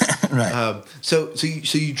right. So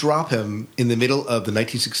you drop him in the middle of the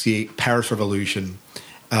 1968 Paris Revolution.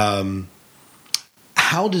 How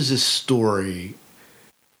does this story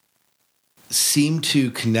seem to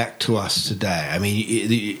connect to us today? I mean,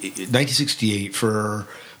 1968 for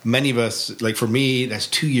many of us, like for me, that's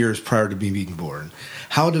 2 years prior to me being born.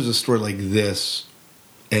 How does a story like this,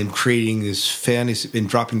 and creating this fantasy and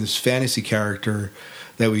dropping this fantasy character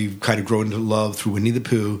that we've kind of grown to love through Winnie the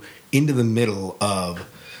Pooh into the middle of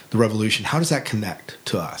the revolution, how does that connect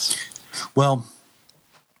to us? Well,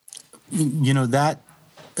 you know, that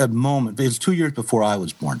moment, it was 2 years before I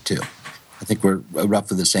was born, too. I think we're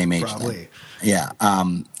roughly the same age. Probably. Then.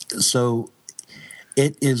 Yeah. So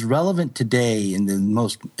it is relevant today, in the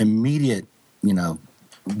most immediate, you know,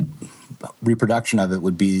 reproduction of it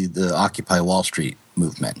would be the Occupy Wall Street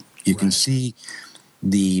movement. You can see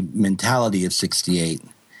the mentality of 68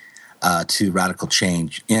 to radical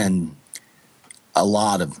change in a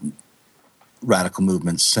lot of radical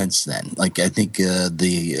movements since then. Like, I think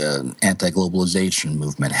the anti-globalization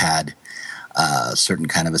movement had a certain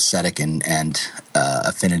kind of aesthetic and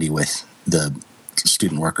affinity with the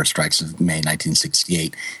student worker strikes of May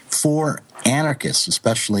 1968. For anarchists,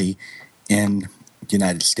 especially in the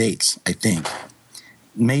United States, I think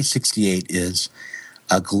May 68 is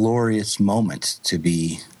a glorious moment to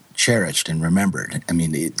be cherished and remembered. I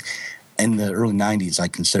mean, in the early 90s, I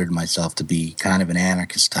considered myself to be kind of an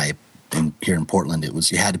anarchist type. And here in Portland, it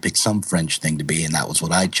was you had to pick some fringe thing to be, and that was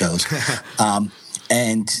what I chose.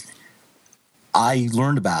 And I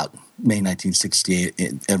learned about May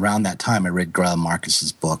 1968. Around that time, I read Grail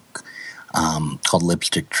Marcus's book called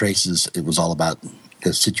Lipstick Traces. It was all about the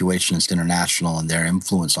Situationist International and their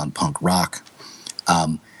influence on punk rock.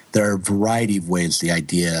 There are a variety of ways the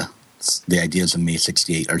ideas of May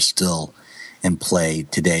 68 are still in play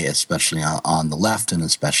today, especially on the left and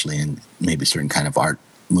especially in maybe certain kind of art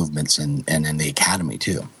movements and in the academy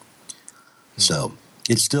too. So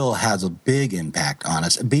it still has a big impact on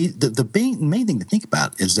us. The main thing to think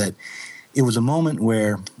about is that it was a moment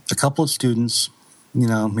where a couple of students,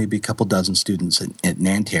 maybe a couple dozen students at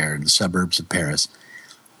Nanterre, the suburbs of Paris,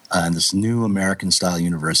 and this new American-style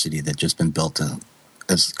university that just been built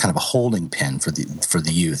as kind of a holding pen for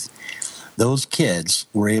the youth. Those kids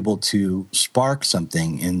were able to spark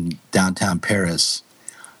something in downtown Paris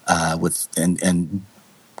and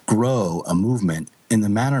grow a movement in a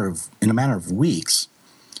matter of weeks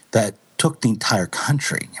that took the entire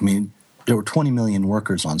country. I mean, there were 20 million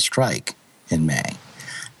workers on strike in May,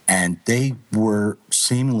 and they were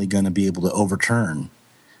seemingly going to be able to overturn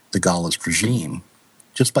the Gaullist regime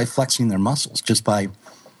just by flexing their muscles, just by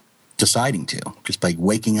deciding to, just by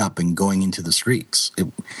waking up and going into the streets.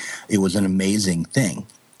 It was an amazing thing.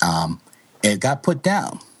 It got put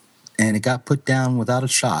down, and it got put down without a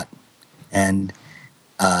shot, and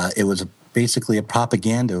it was basically a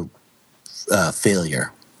propaganda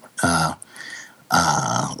failure.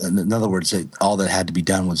 In other words, all that had to be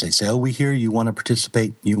done was they say, we hear you want to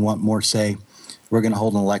participate, you want more say, we're going to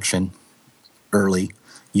hold an election early,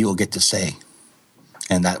 you will get to say.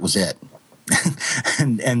 And that was it.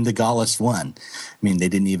 and the Gaullists won. I mean, they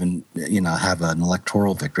didn't even, have an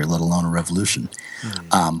electoral victory, let alone a revolution.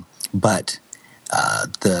 But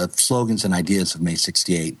the slogans and ideas of May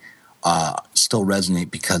 68 still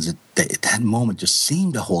resonate because that moment just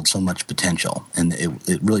seemed to hold so much potential, and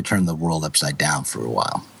it really turned the world upside down for a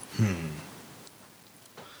while.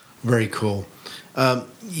 Very cool.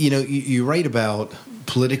 You write about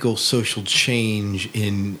political social change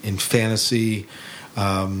in fantasy,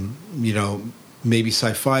 maybe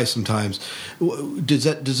sci-fi sometimes.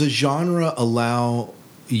 Does a genre allow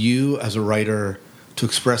you as a writer to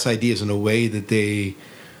express ideas in a way that they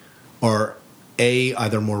are A,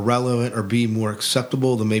 either more relevant, or B, more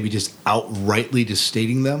acceptable than maybe just outrightly just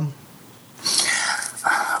stating them?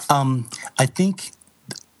 I think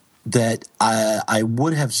that I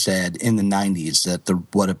would have said in the 90s that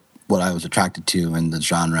what I was attracted to in the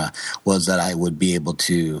genre was that I would be able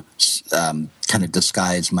to kind of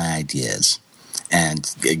disguise my ideas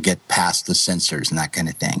and get past the censors and that kind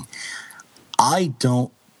of thing. I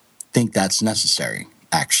don't think that's necessary,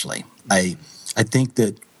 actually. I think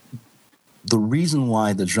that the reason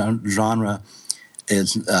why the genre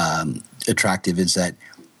is attractive is that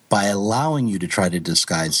by allowing you to try to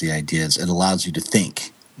disguise the ideas, it allows you to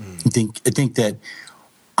think. I think that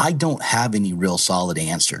I don't have any real solid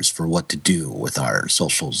answers for what to do with our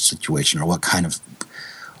social situation or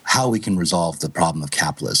how we can resolve the problem of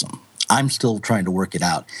capitalism. I'm still trying to work it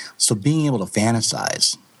out. So being able to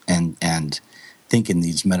fantasize and think in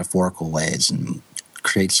these metaphorical ways and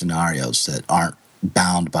create scenarios that aren't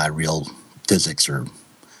bound by real physics or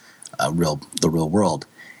the real world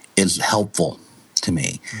is helpful to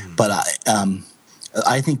me. But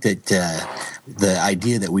I think that the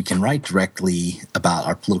idea that we can write directly about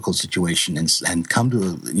our political situation and come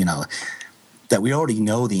to that we already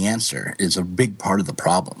know the answer is a big part of the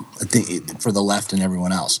problem. I think for the left and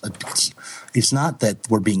everyone else, it's not that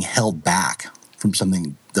we're being held back from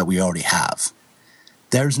something that we already have.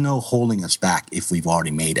 There's no holding us back if we've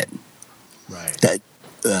already made it. Right.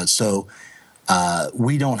 So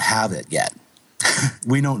we don't have it yet.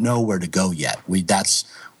 We don't know where to go yet.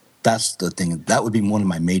 That's the thing. That would be one of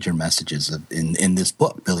my major messages in this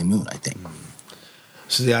book, Billy Moon, I think.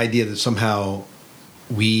 So the idea that somehow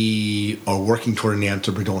we are working toward an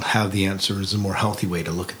answer but don't have the answer is a more healthy way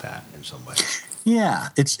to look at that in some way. Yeah,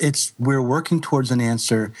 it's we're working towards an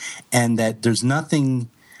answer, and that there's nothing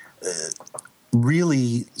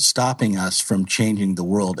really stopping us from changing the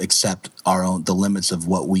world except the limits of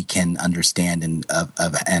what we can understand and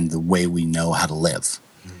the way we know how to live.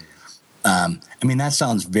 I mean, that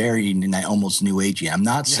sounds very almost new agey. I'm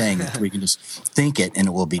not saying that we can just think it and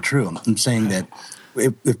it will be true. I'm saying that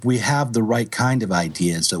if we have the right kind of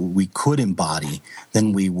ideas that we could embody,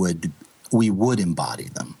 then we would embody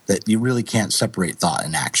them. That you really can't separate thought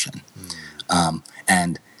and action.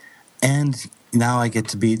 And now I get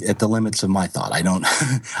to be at the limits of my thought. I don't,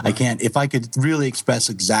 I can't. If I could really express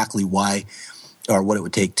exactly why or what it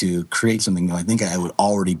would take to create something new, I think I would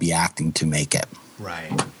already be acting to make it.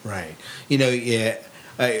 Right. You know,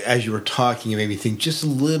 as you were talking, it made me think just a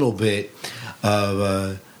little bit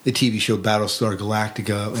of the TV show Battlestar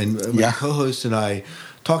Galactica, and my co-host and I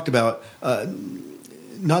talked about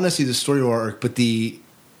not necessarily the story arc, but the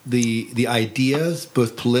ideas,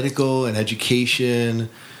 both political and education,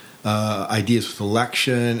 ideas with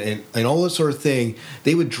election and all that sort of thing.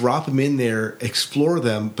 They would drop them in there, explore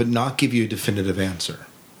them, but not give you a definitive answer.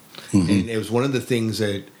 Mm-hmm. And it was one of the things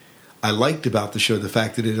that I liked about the show, the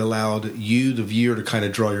fact that it allowed you, the viewer, to kind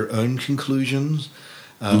of draw your own conclusions,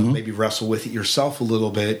 maybe wrestle with it yourself a little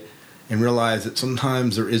bit, and realize that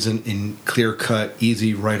sometimes there isn't a clear-cut,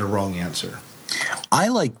 easy, right or wrong answer. I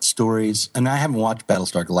like stories, and I haven't watched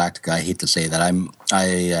Battlestar Galactica. I hate to say that.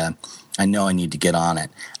 I know I need to get on it,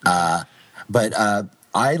 but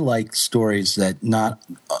I like stories that not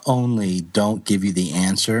only don't give you the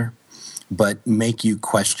answer, but make you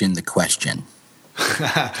question the question.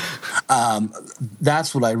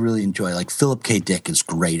 That's what I really enjoy. Like Philip K. Dick is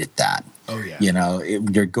great at that. Oh yeah. You know,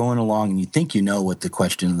 you're going along and you think you know what the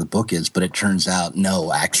question of the book is, but it turns out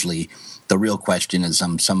no, actually, the real question is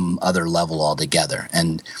on some other level altogether.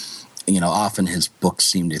 And you know, often his books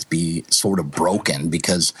seem to be sort of broken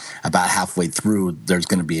because about halfway through there's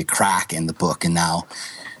going to be a crack in the book, and now,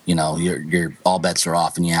 you know, you're all bets are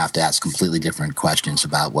off, and you have to ask completely different questions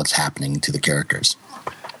about what's happening to the characters.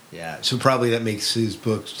 Yeah, so probably that makes his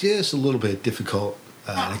books just a little bit difficult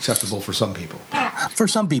and acceptable for some people. For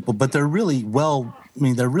some people, but they're really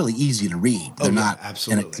they're really easy to read. They're not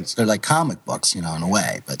absolutely. They're like comic books, you know, in a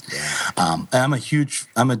way. But I'm a huge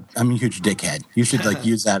dickhead. You should like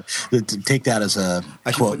use that, take that as a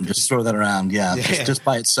quote and just throw that around. Yeah. Just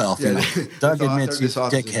by itself. Yeah. You know? Doug admits he's a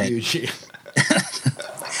dickhead.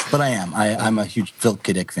 But I am. I'm a huge Philip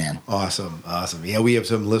K. Dick fan. Awesome. Yeah, we have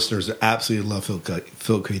some listeners that absolutely love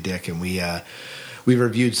Philip K. Dick, and we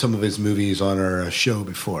reviewed some of his movies on our show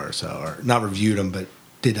before. So, or not reviewed them, but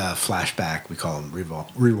did a flashback. We call them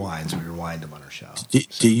rewinds. We rewind them on our show.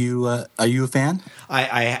 Do you? Are you a fan?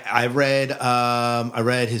 I read a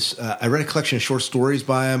collection of short stories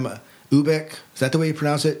by him. Ubik, is that the way you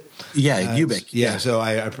pronounce it? Yeah, Ubik. Yeah. So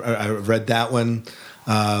I read that one.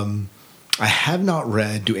 I have not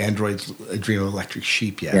read "Do Androids Dream of Electric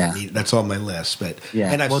Sheep" yet. Yeah. That's on my list. But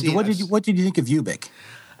and what did you think of Ubik?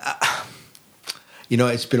 You know,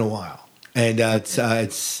 it's been a while, and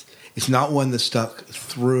it's not one that stuck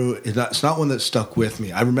through. It's not one that stuck with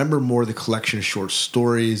me. I remember more the collection of short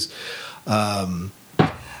stories. Some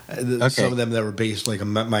of them that were based, like a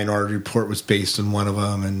Minority Report was based on one of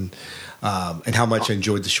them, and how much I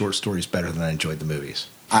enjoyed the short stories better than I enjoyed the movies.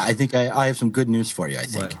 I think I have some good news for you. I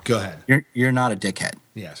think. Right. Go ahead. You're not a dickhead.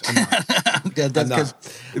 Yes, I'm not.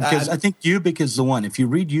 Because I think Ubik is the one. If you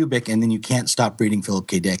read Ubik and then you can't stop reading Philip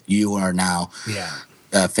K. Dick, you are now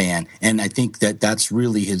a fan. And I think that's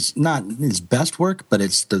really not his best work, but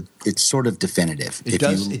it's sort of definitive.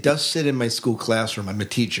 It does sit in my school classroom. I'm a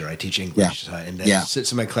teacher. I teach English, and it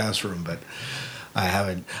sits in my classroom, but I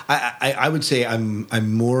haven't. I would say I'm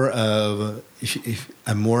more of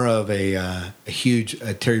a huge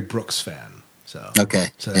Terry Brooks fan. So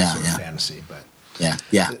that's sort of fantasy, but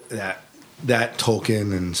that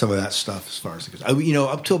Tolkien and some of that stuff as far as it goes. You know,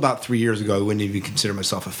 up till about 3 years ago, I wouldn't even consider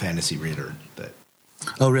myself a fantasy reader. But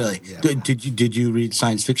oh, really? Yeah. Did you read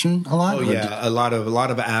science fiction a lot? Oh yeah, a lot of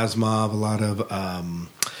Asimov, a lot of.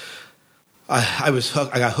 I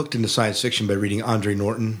got hooked into science fiction by reading Andre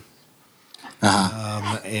Norton. So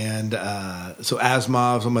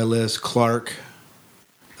Asimov's on my list. Clark.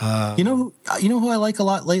 You know who I like a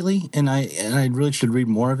lot lately, and I really should read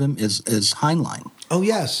more of him is Heinlein. Oh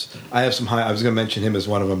yes, I have some. I was going to mention him as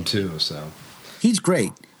one of them too. So he's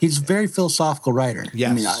great. He's a very philosophical writer.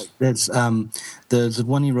 Yes, I mean, there's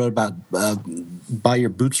one he wrote about "By Your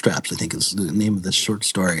Bootstraps." I think is the name of this short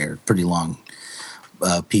story, or pretty long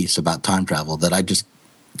piece about time travel that I just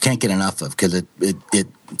can't get enough of because it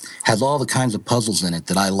has all the kinds of puzzles in it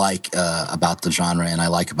that I like about the genre and I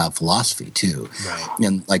like about philosophy too. Right.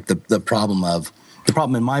 And like the problem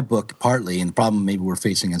in my book partly, and the problem maybe we're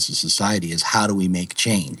facing as a society is how do we make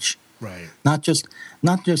change? Right. Not just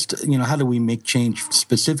how do we make change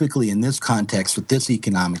specifically in this context with this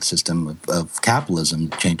economic system of capitalism,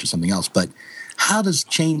 change to something else, but how does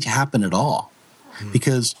change happen at all?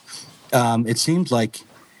 Because it seems like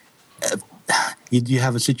you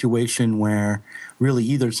have a situation where really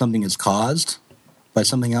either something is caused by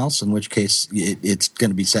something else, in which case it's going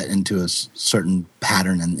to be set into a certain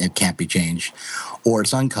pattern and it can't be changed, or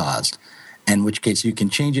it's uncaused. in which case you can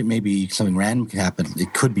change it. Maybe something random can happen.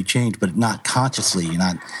 It could be changed, but not consciously. You're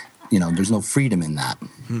not, there's no freedom in that.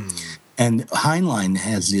 And Heinlein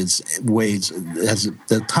has his ways,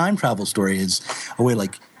 the time travel story is a way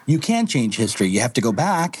like, you can change history. You have to go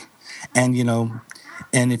back, and,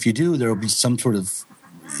 and if you do, there will be some sort of,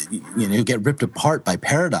 you'll get ripped apart by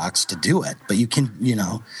paradox to do it. But you can,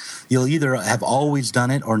 you'll either have always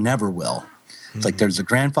done it or never will. It's like there's a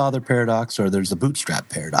grandfather paradox or there's a bootstrap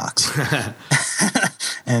paradox.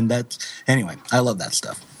 And anyway, I love that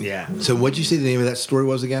stuff. Yeah. So what'd you say the name of that story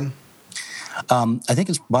was again? I think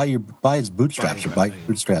it's by his bootstraps or by your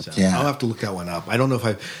bootstraps. So Yeah. I'll have to look that one up. I don't know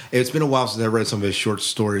if it's been a while since I read some of his short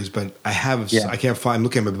stories, but I have, I can't find, I'm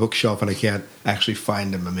looking at my bookshelf and I can't actually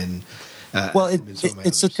find them. I'm in,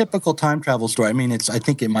 it's a typical time travel story. I mean, I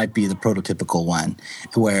think it might be the prototypical one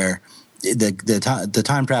where the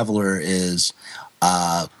time traveler is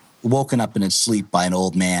woken up in his sleep by an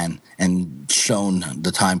old man and shown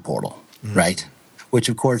the time portal, right? Which,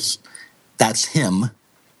 of course, that's him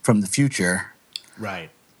from the future. Right.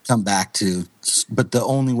 Come back to, but the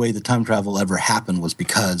only way the time travel ever happened was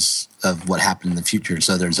because of what happened in the future.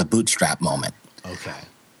 So there's a bootstrap moment. Okay.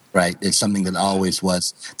 Right. It's something that always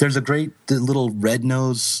was. There's a great little Red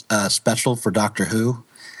Nose special for Doctor Who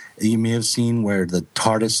you may have seen where the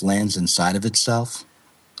TARDIS lands inside of itself.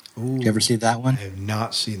 Ooh, you ever see that one? I have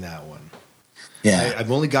not seen that one. Yeah.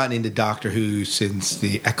 I've only gotten into Doctor Who since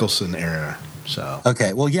the Eccleston era. So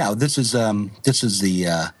okay. Well, yeah. This is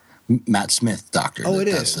the Matt Smith Doctor. Oh, it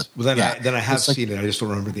is. Well, then I have seen it. I just don't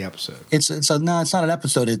remember the episode. It's not an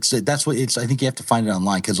episode. I think you have to find it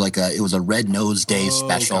online because it was a Red Nose Day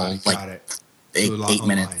special, got it.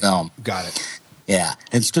 8-minute film. Got it. Yeah,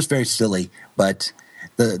 it's just very silly, but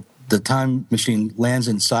the time machine lands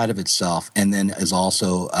inside of itself and then is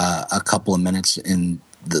also a couple of minutes in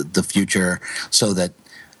the future, so that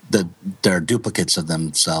there are duplicates of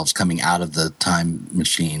themselves coming out of the time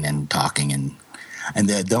machine and talking and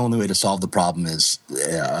the only way to solve the problem is,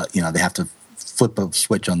 they have to flip a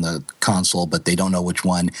switch on the console, but they don't know which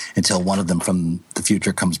one until one of them from the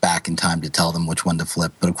future comes back in time to tell them which one to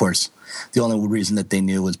flip. But of course, the only reason that they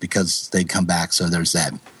knew was because they'd come back. So there's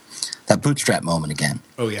that bootstrap moment again.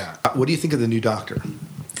 Oh, yeah. What do you think of the new Doctor?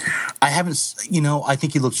 I haven't, I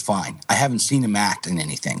think he looks fine. I haven't seen him act in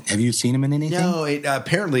anything. Have you seen him in anything? No,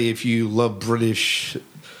 apparently if you love British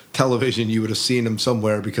television, you would have seen him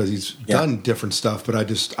somewhere because he's done different stuff, but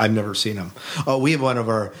I've never seen him. We have one of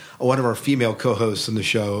our female co-hosts on the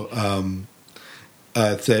show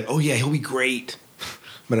said, "Oh yeah, he'll be great,"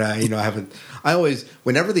 but I haven't. I always,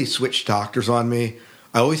 whenever they switch doctors on me,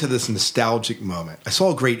 I always have this nostalgic moment. I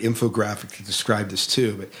saw a great infographic to describe this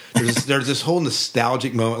too, but there's this whole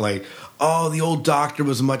nostalgic moment, like, oh, the old Doctor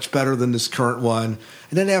was much better than this current one,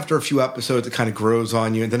 and then after a few episodes, it kind of grows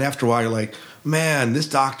on you, and then after a while, you're like, man, this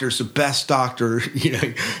Doctor's the best Doctor. You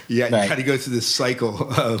kind of go through this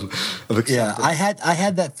cycle of acceptance. Yeah, I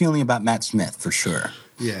had that feeling about Matt Smith for sure.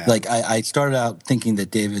 Yeah, like I started out thinking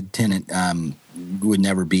that David Tennant would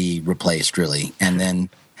never be replaced, really, and then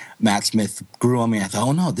Matt Smith grew on me. I thought,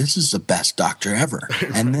 oh no, this is the best Doctor ever.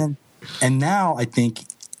 And now I think,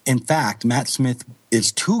 in fact, Matt Smith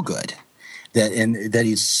is too good. That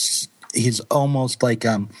he's almost like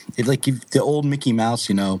the old Mickey Mouse.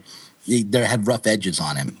 They had rough edges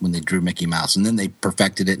on him when they drew Mickey Mouse, and then they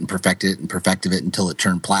perfected it until it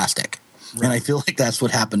turned plastic. Right. And I feel like that's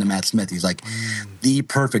what happened to Matt Smith. He's like the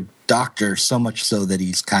perfect Doctor, so much so that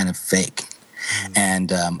he's kind of fake.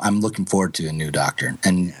 And I'm looking forward to a new Doctor.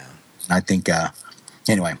 And I think,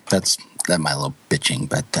 anyway, that's my little bitching.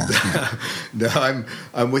 But no,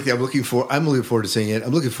 I'm with you. I'm looking forward to seeing it.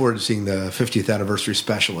 I'm looking forward to seeing the 50th anniversary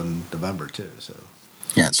special in November too. So.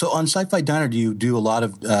 Yeah. So on Sci-Fi Diner, do you do a lot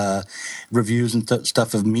of reviews and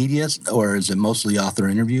stuff of media, or is it mostly author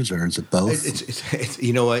interviews, or is it both? It's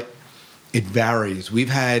you know what? It varies. We've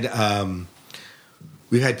had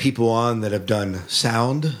people on that have done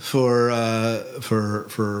sound for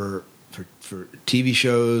TV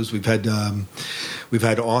shows. We've had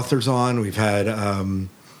authors on. We've had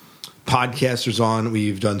podcasters on.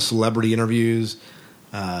 We've done celebrity interviews.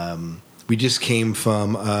 We just came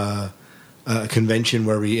from a convention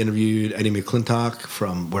where we interviewed Eddie McClintock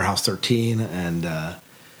from Warehouse 13 and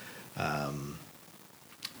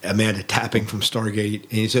Amanda Tapping from Stargate.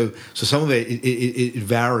 And so some of it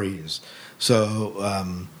varies.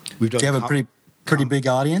 So we've done. Do you have a pretty big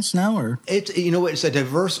audience now, or it's it's a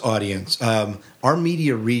diverse audience. Our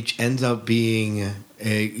media reach ends up being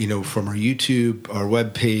from our YouTube, our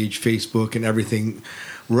webpage, Facebook, and everything.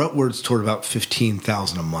 We're upwards toward about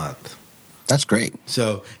 15,000 a month. That's great.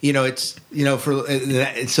 So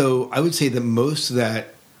so I would say that most of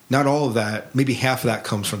not all of that, maybe half of that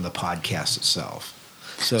comes from the podcast itself.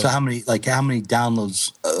 So how many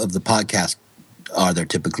downloads of the podcast are there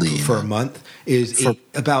typically for a month?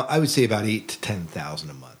 I would say about 8,000 to 10,000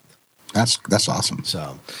 a month. That's awesome.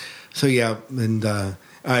 So yeah, and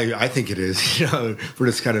I think it is. You know, we're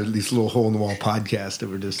just kind of these little hole in the wall podcasts that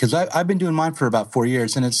we're just. Because I've been doing mine for about 4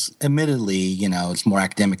 years, and it's admittedly, you know, it's more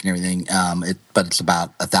academic and everything. But it's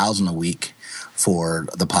about 1,000 a week for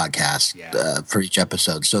the podcast for each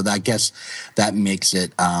episode. So I guess that makes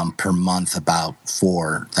it per month about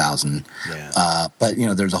 4,000. Yeah. But you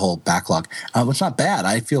know, there's a whole backlog. It's not bad.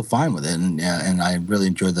 I feel fine with it, and I really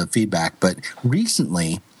enjoy the feedback. But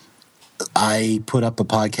recently, I put up a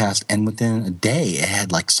podcast, and within a day, it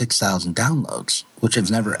had like 6,000 downloads, which I've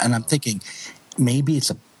never. And I'm thinking maybe it's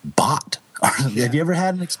a bot. Have you ever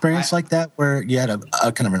had an experience like that where you had a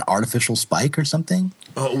kind of an artificial spike or something?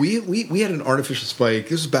 Oh, we had an artificial spike.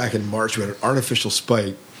 This was back in March. We had an artificial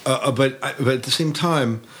spike, but at the same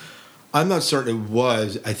time, I'm not certain it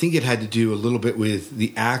was. I think it had to do a little bit with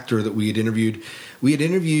the actor that we had interviewed. We had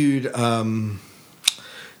interviewed the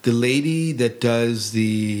lady that does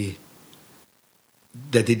the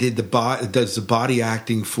body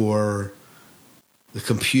acting for the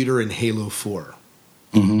computer in Halo 4.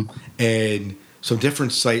 Mm-hmm. And some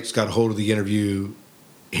different sites got a hold of the interview.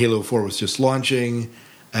 Halo 4 was just launching,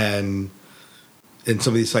 and some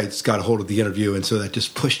of these sites got a hold of the interview, and so that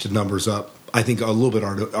just pushed the numbers up, I think, a little bit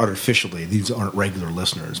artificially. These aren't regular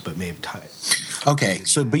listeners, but maybe tied. Okay,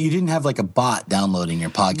 but you didn't have like a bot downloading your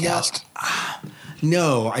podcast?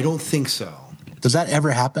 No, I don't think so. Does that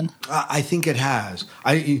ever happen? I think it has.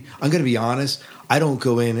 I'm going to be honest. I don't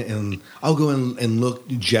go in and I'll go in and look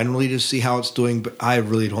generally to see how it's doing, but I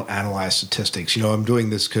really don't analyze statistics. You know, I'm doing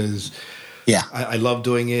this because I love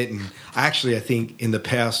doing it. And actually, I think in the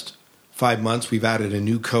past 5 months, we've added a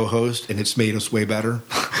new co-host, and it's made us way better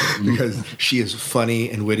because she is funny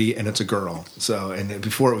and witty, and it's a girl. So, and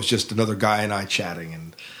before it was just another guy and I chatting,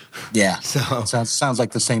 and so sounds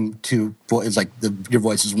like the same two. It's like your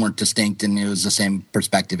voices weren't distinct, and it was the same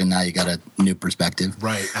perspective, and now you got a new perspective.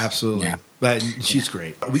 Right, absolutely. Yeah. But she's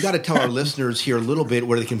great. We got to tell our listeners here a little bit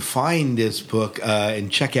where they can find this book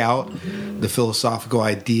and check out the philosophical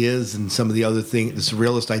ideas and some of the other things, the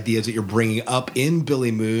surrealist ideas that you're bringing up in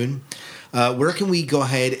Billy Moon. Where can we go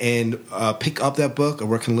ahead and pick up that book, or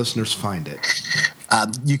where can listeners find it?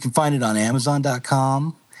 You can find it on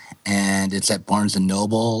Amazon.com. And it's at Barnes &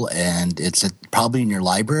 Noble, and it's probably in your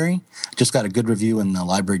library. Just got a good review in the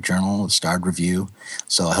Library Journal, a starred review.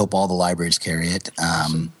 So I hope all the libraries carry it.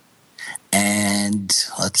 And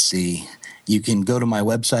let's see. You can go to my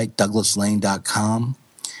website, douglaslain.com.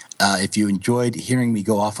 If you enjoyed hearing me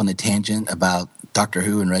go off on a tangent about Doctor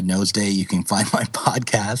Who and Red Nose Day, you can find my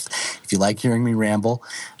podcast. If you like hearing me ramble,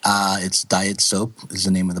 it's Diet Soap is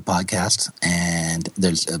the name of the podcast. And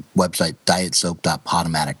there's a website,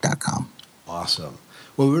 dietsoap.podomatic.com. Awesome.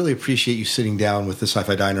 Well, we really appreciate you sitting down with the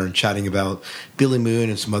Sci-Fi Diner and chatting about Billy Moon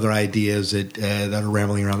and some other ideas that are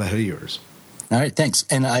rambling around the head of yours. All right, thanks.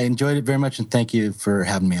 And I enjoyed it very much, and thank you for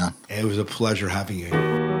having me on. It was a pleasure having you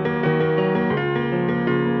here.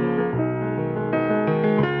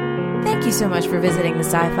 Thank you so much for visiting the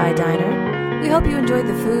Sci-Fi Diner. We hope you enjoyed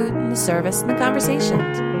the food and the service and the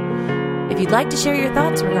conversations. If you'd like to share your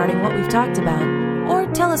thoughts regarding what we've talked about, or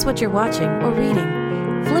tell us what you're watching or reading,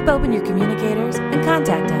 flip open your communicators and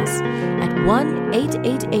contact us at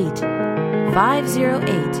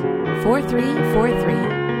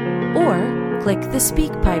 1-888-508-4343 or click the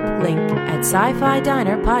SpeakPipe link at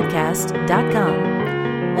SciFiDinerPodcast.com.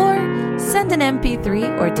 Or send an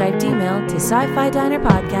MP3 or typed email to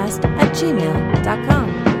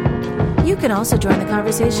SciFiDinerPodcast@gmail.com. You can also join the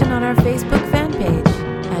conversation on our Facebook fan page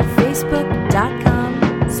at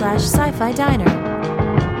facebook.com/Sci-Fi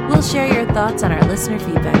Diner. We'll share your thoughts on our listener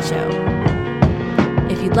feedback show.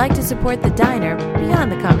 If you'd like to support the diner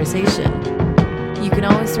beyond the conversation, you can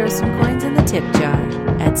always throw some coins in the tip jar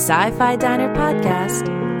at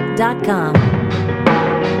SciFiDinerPodcast.com.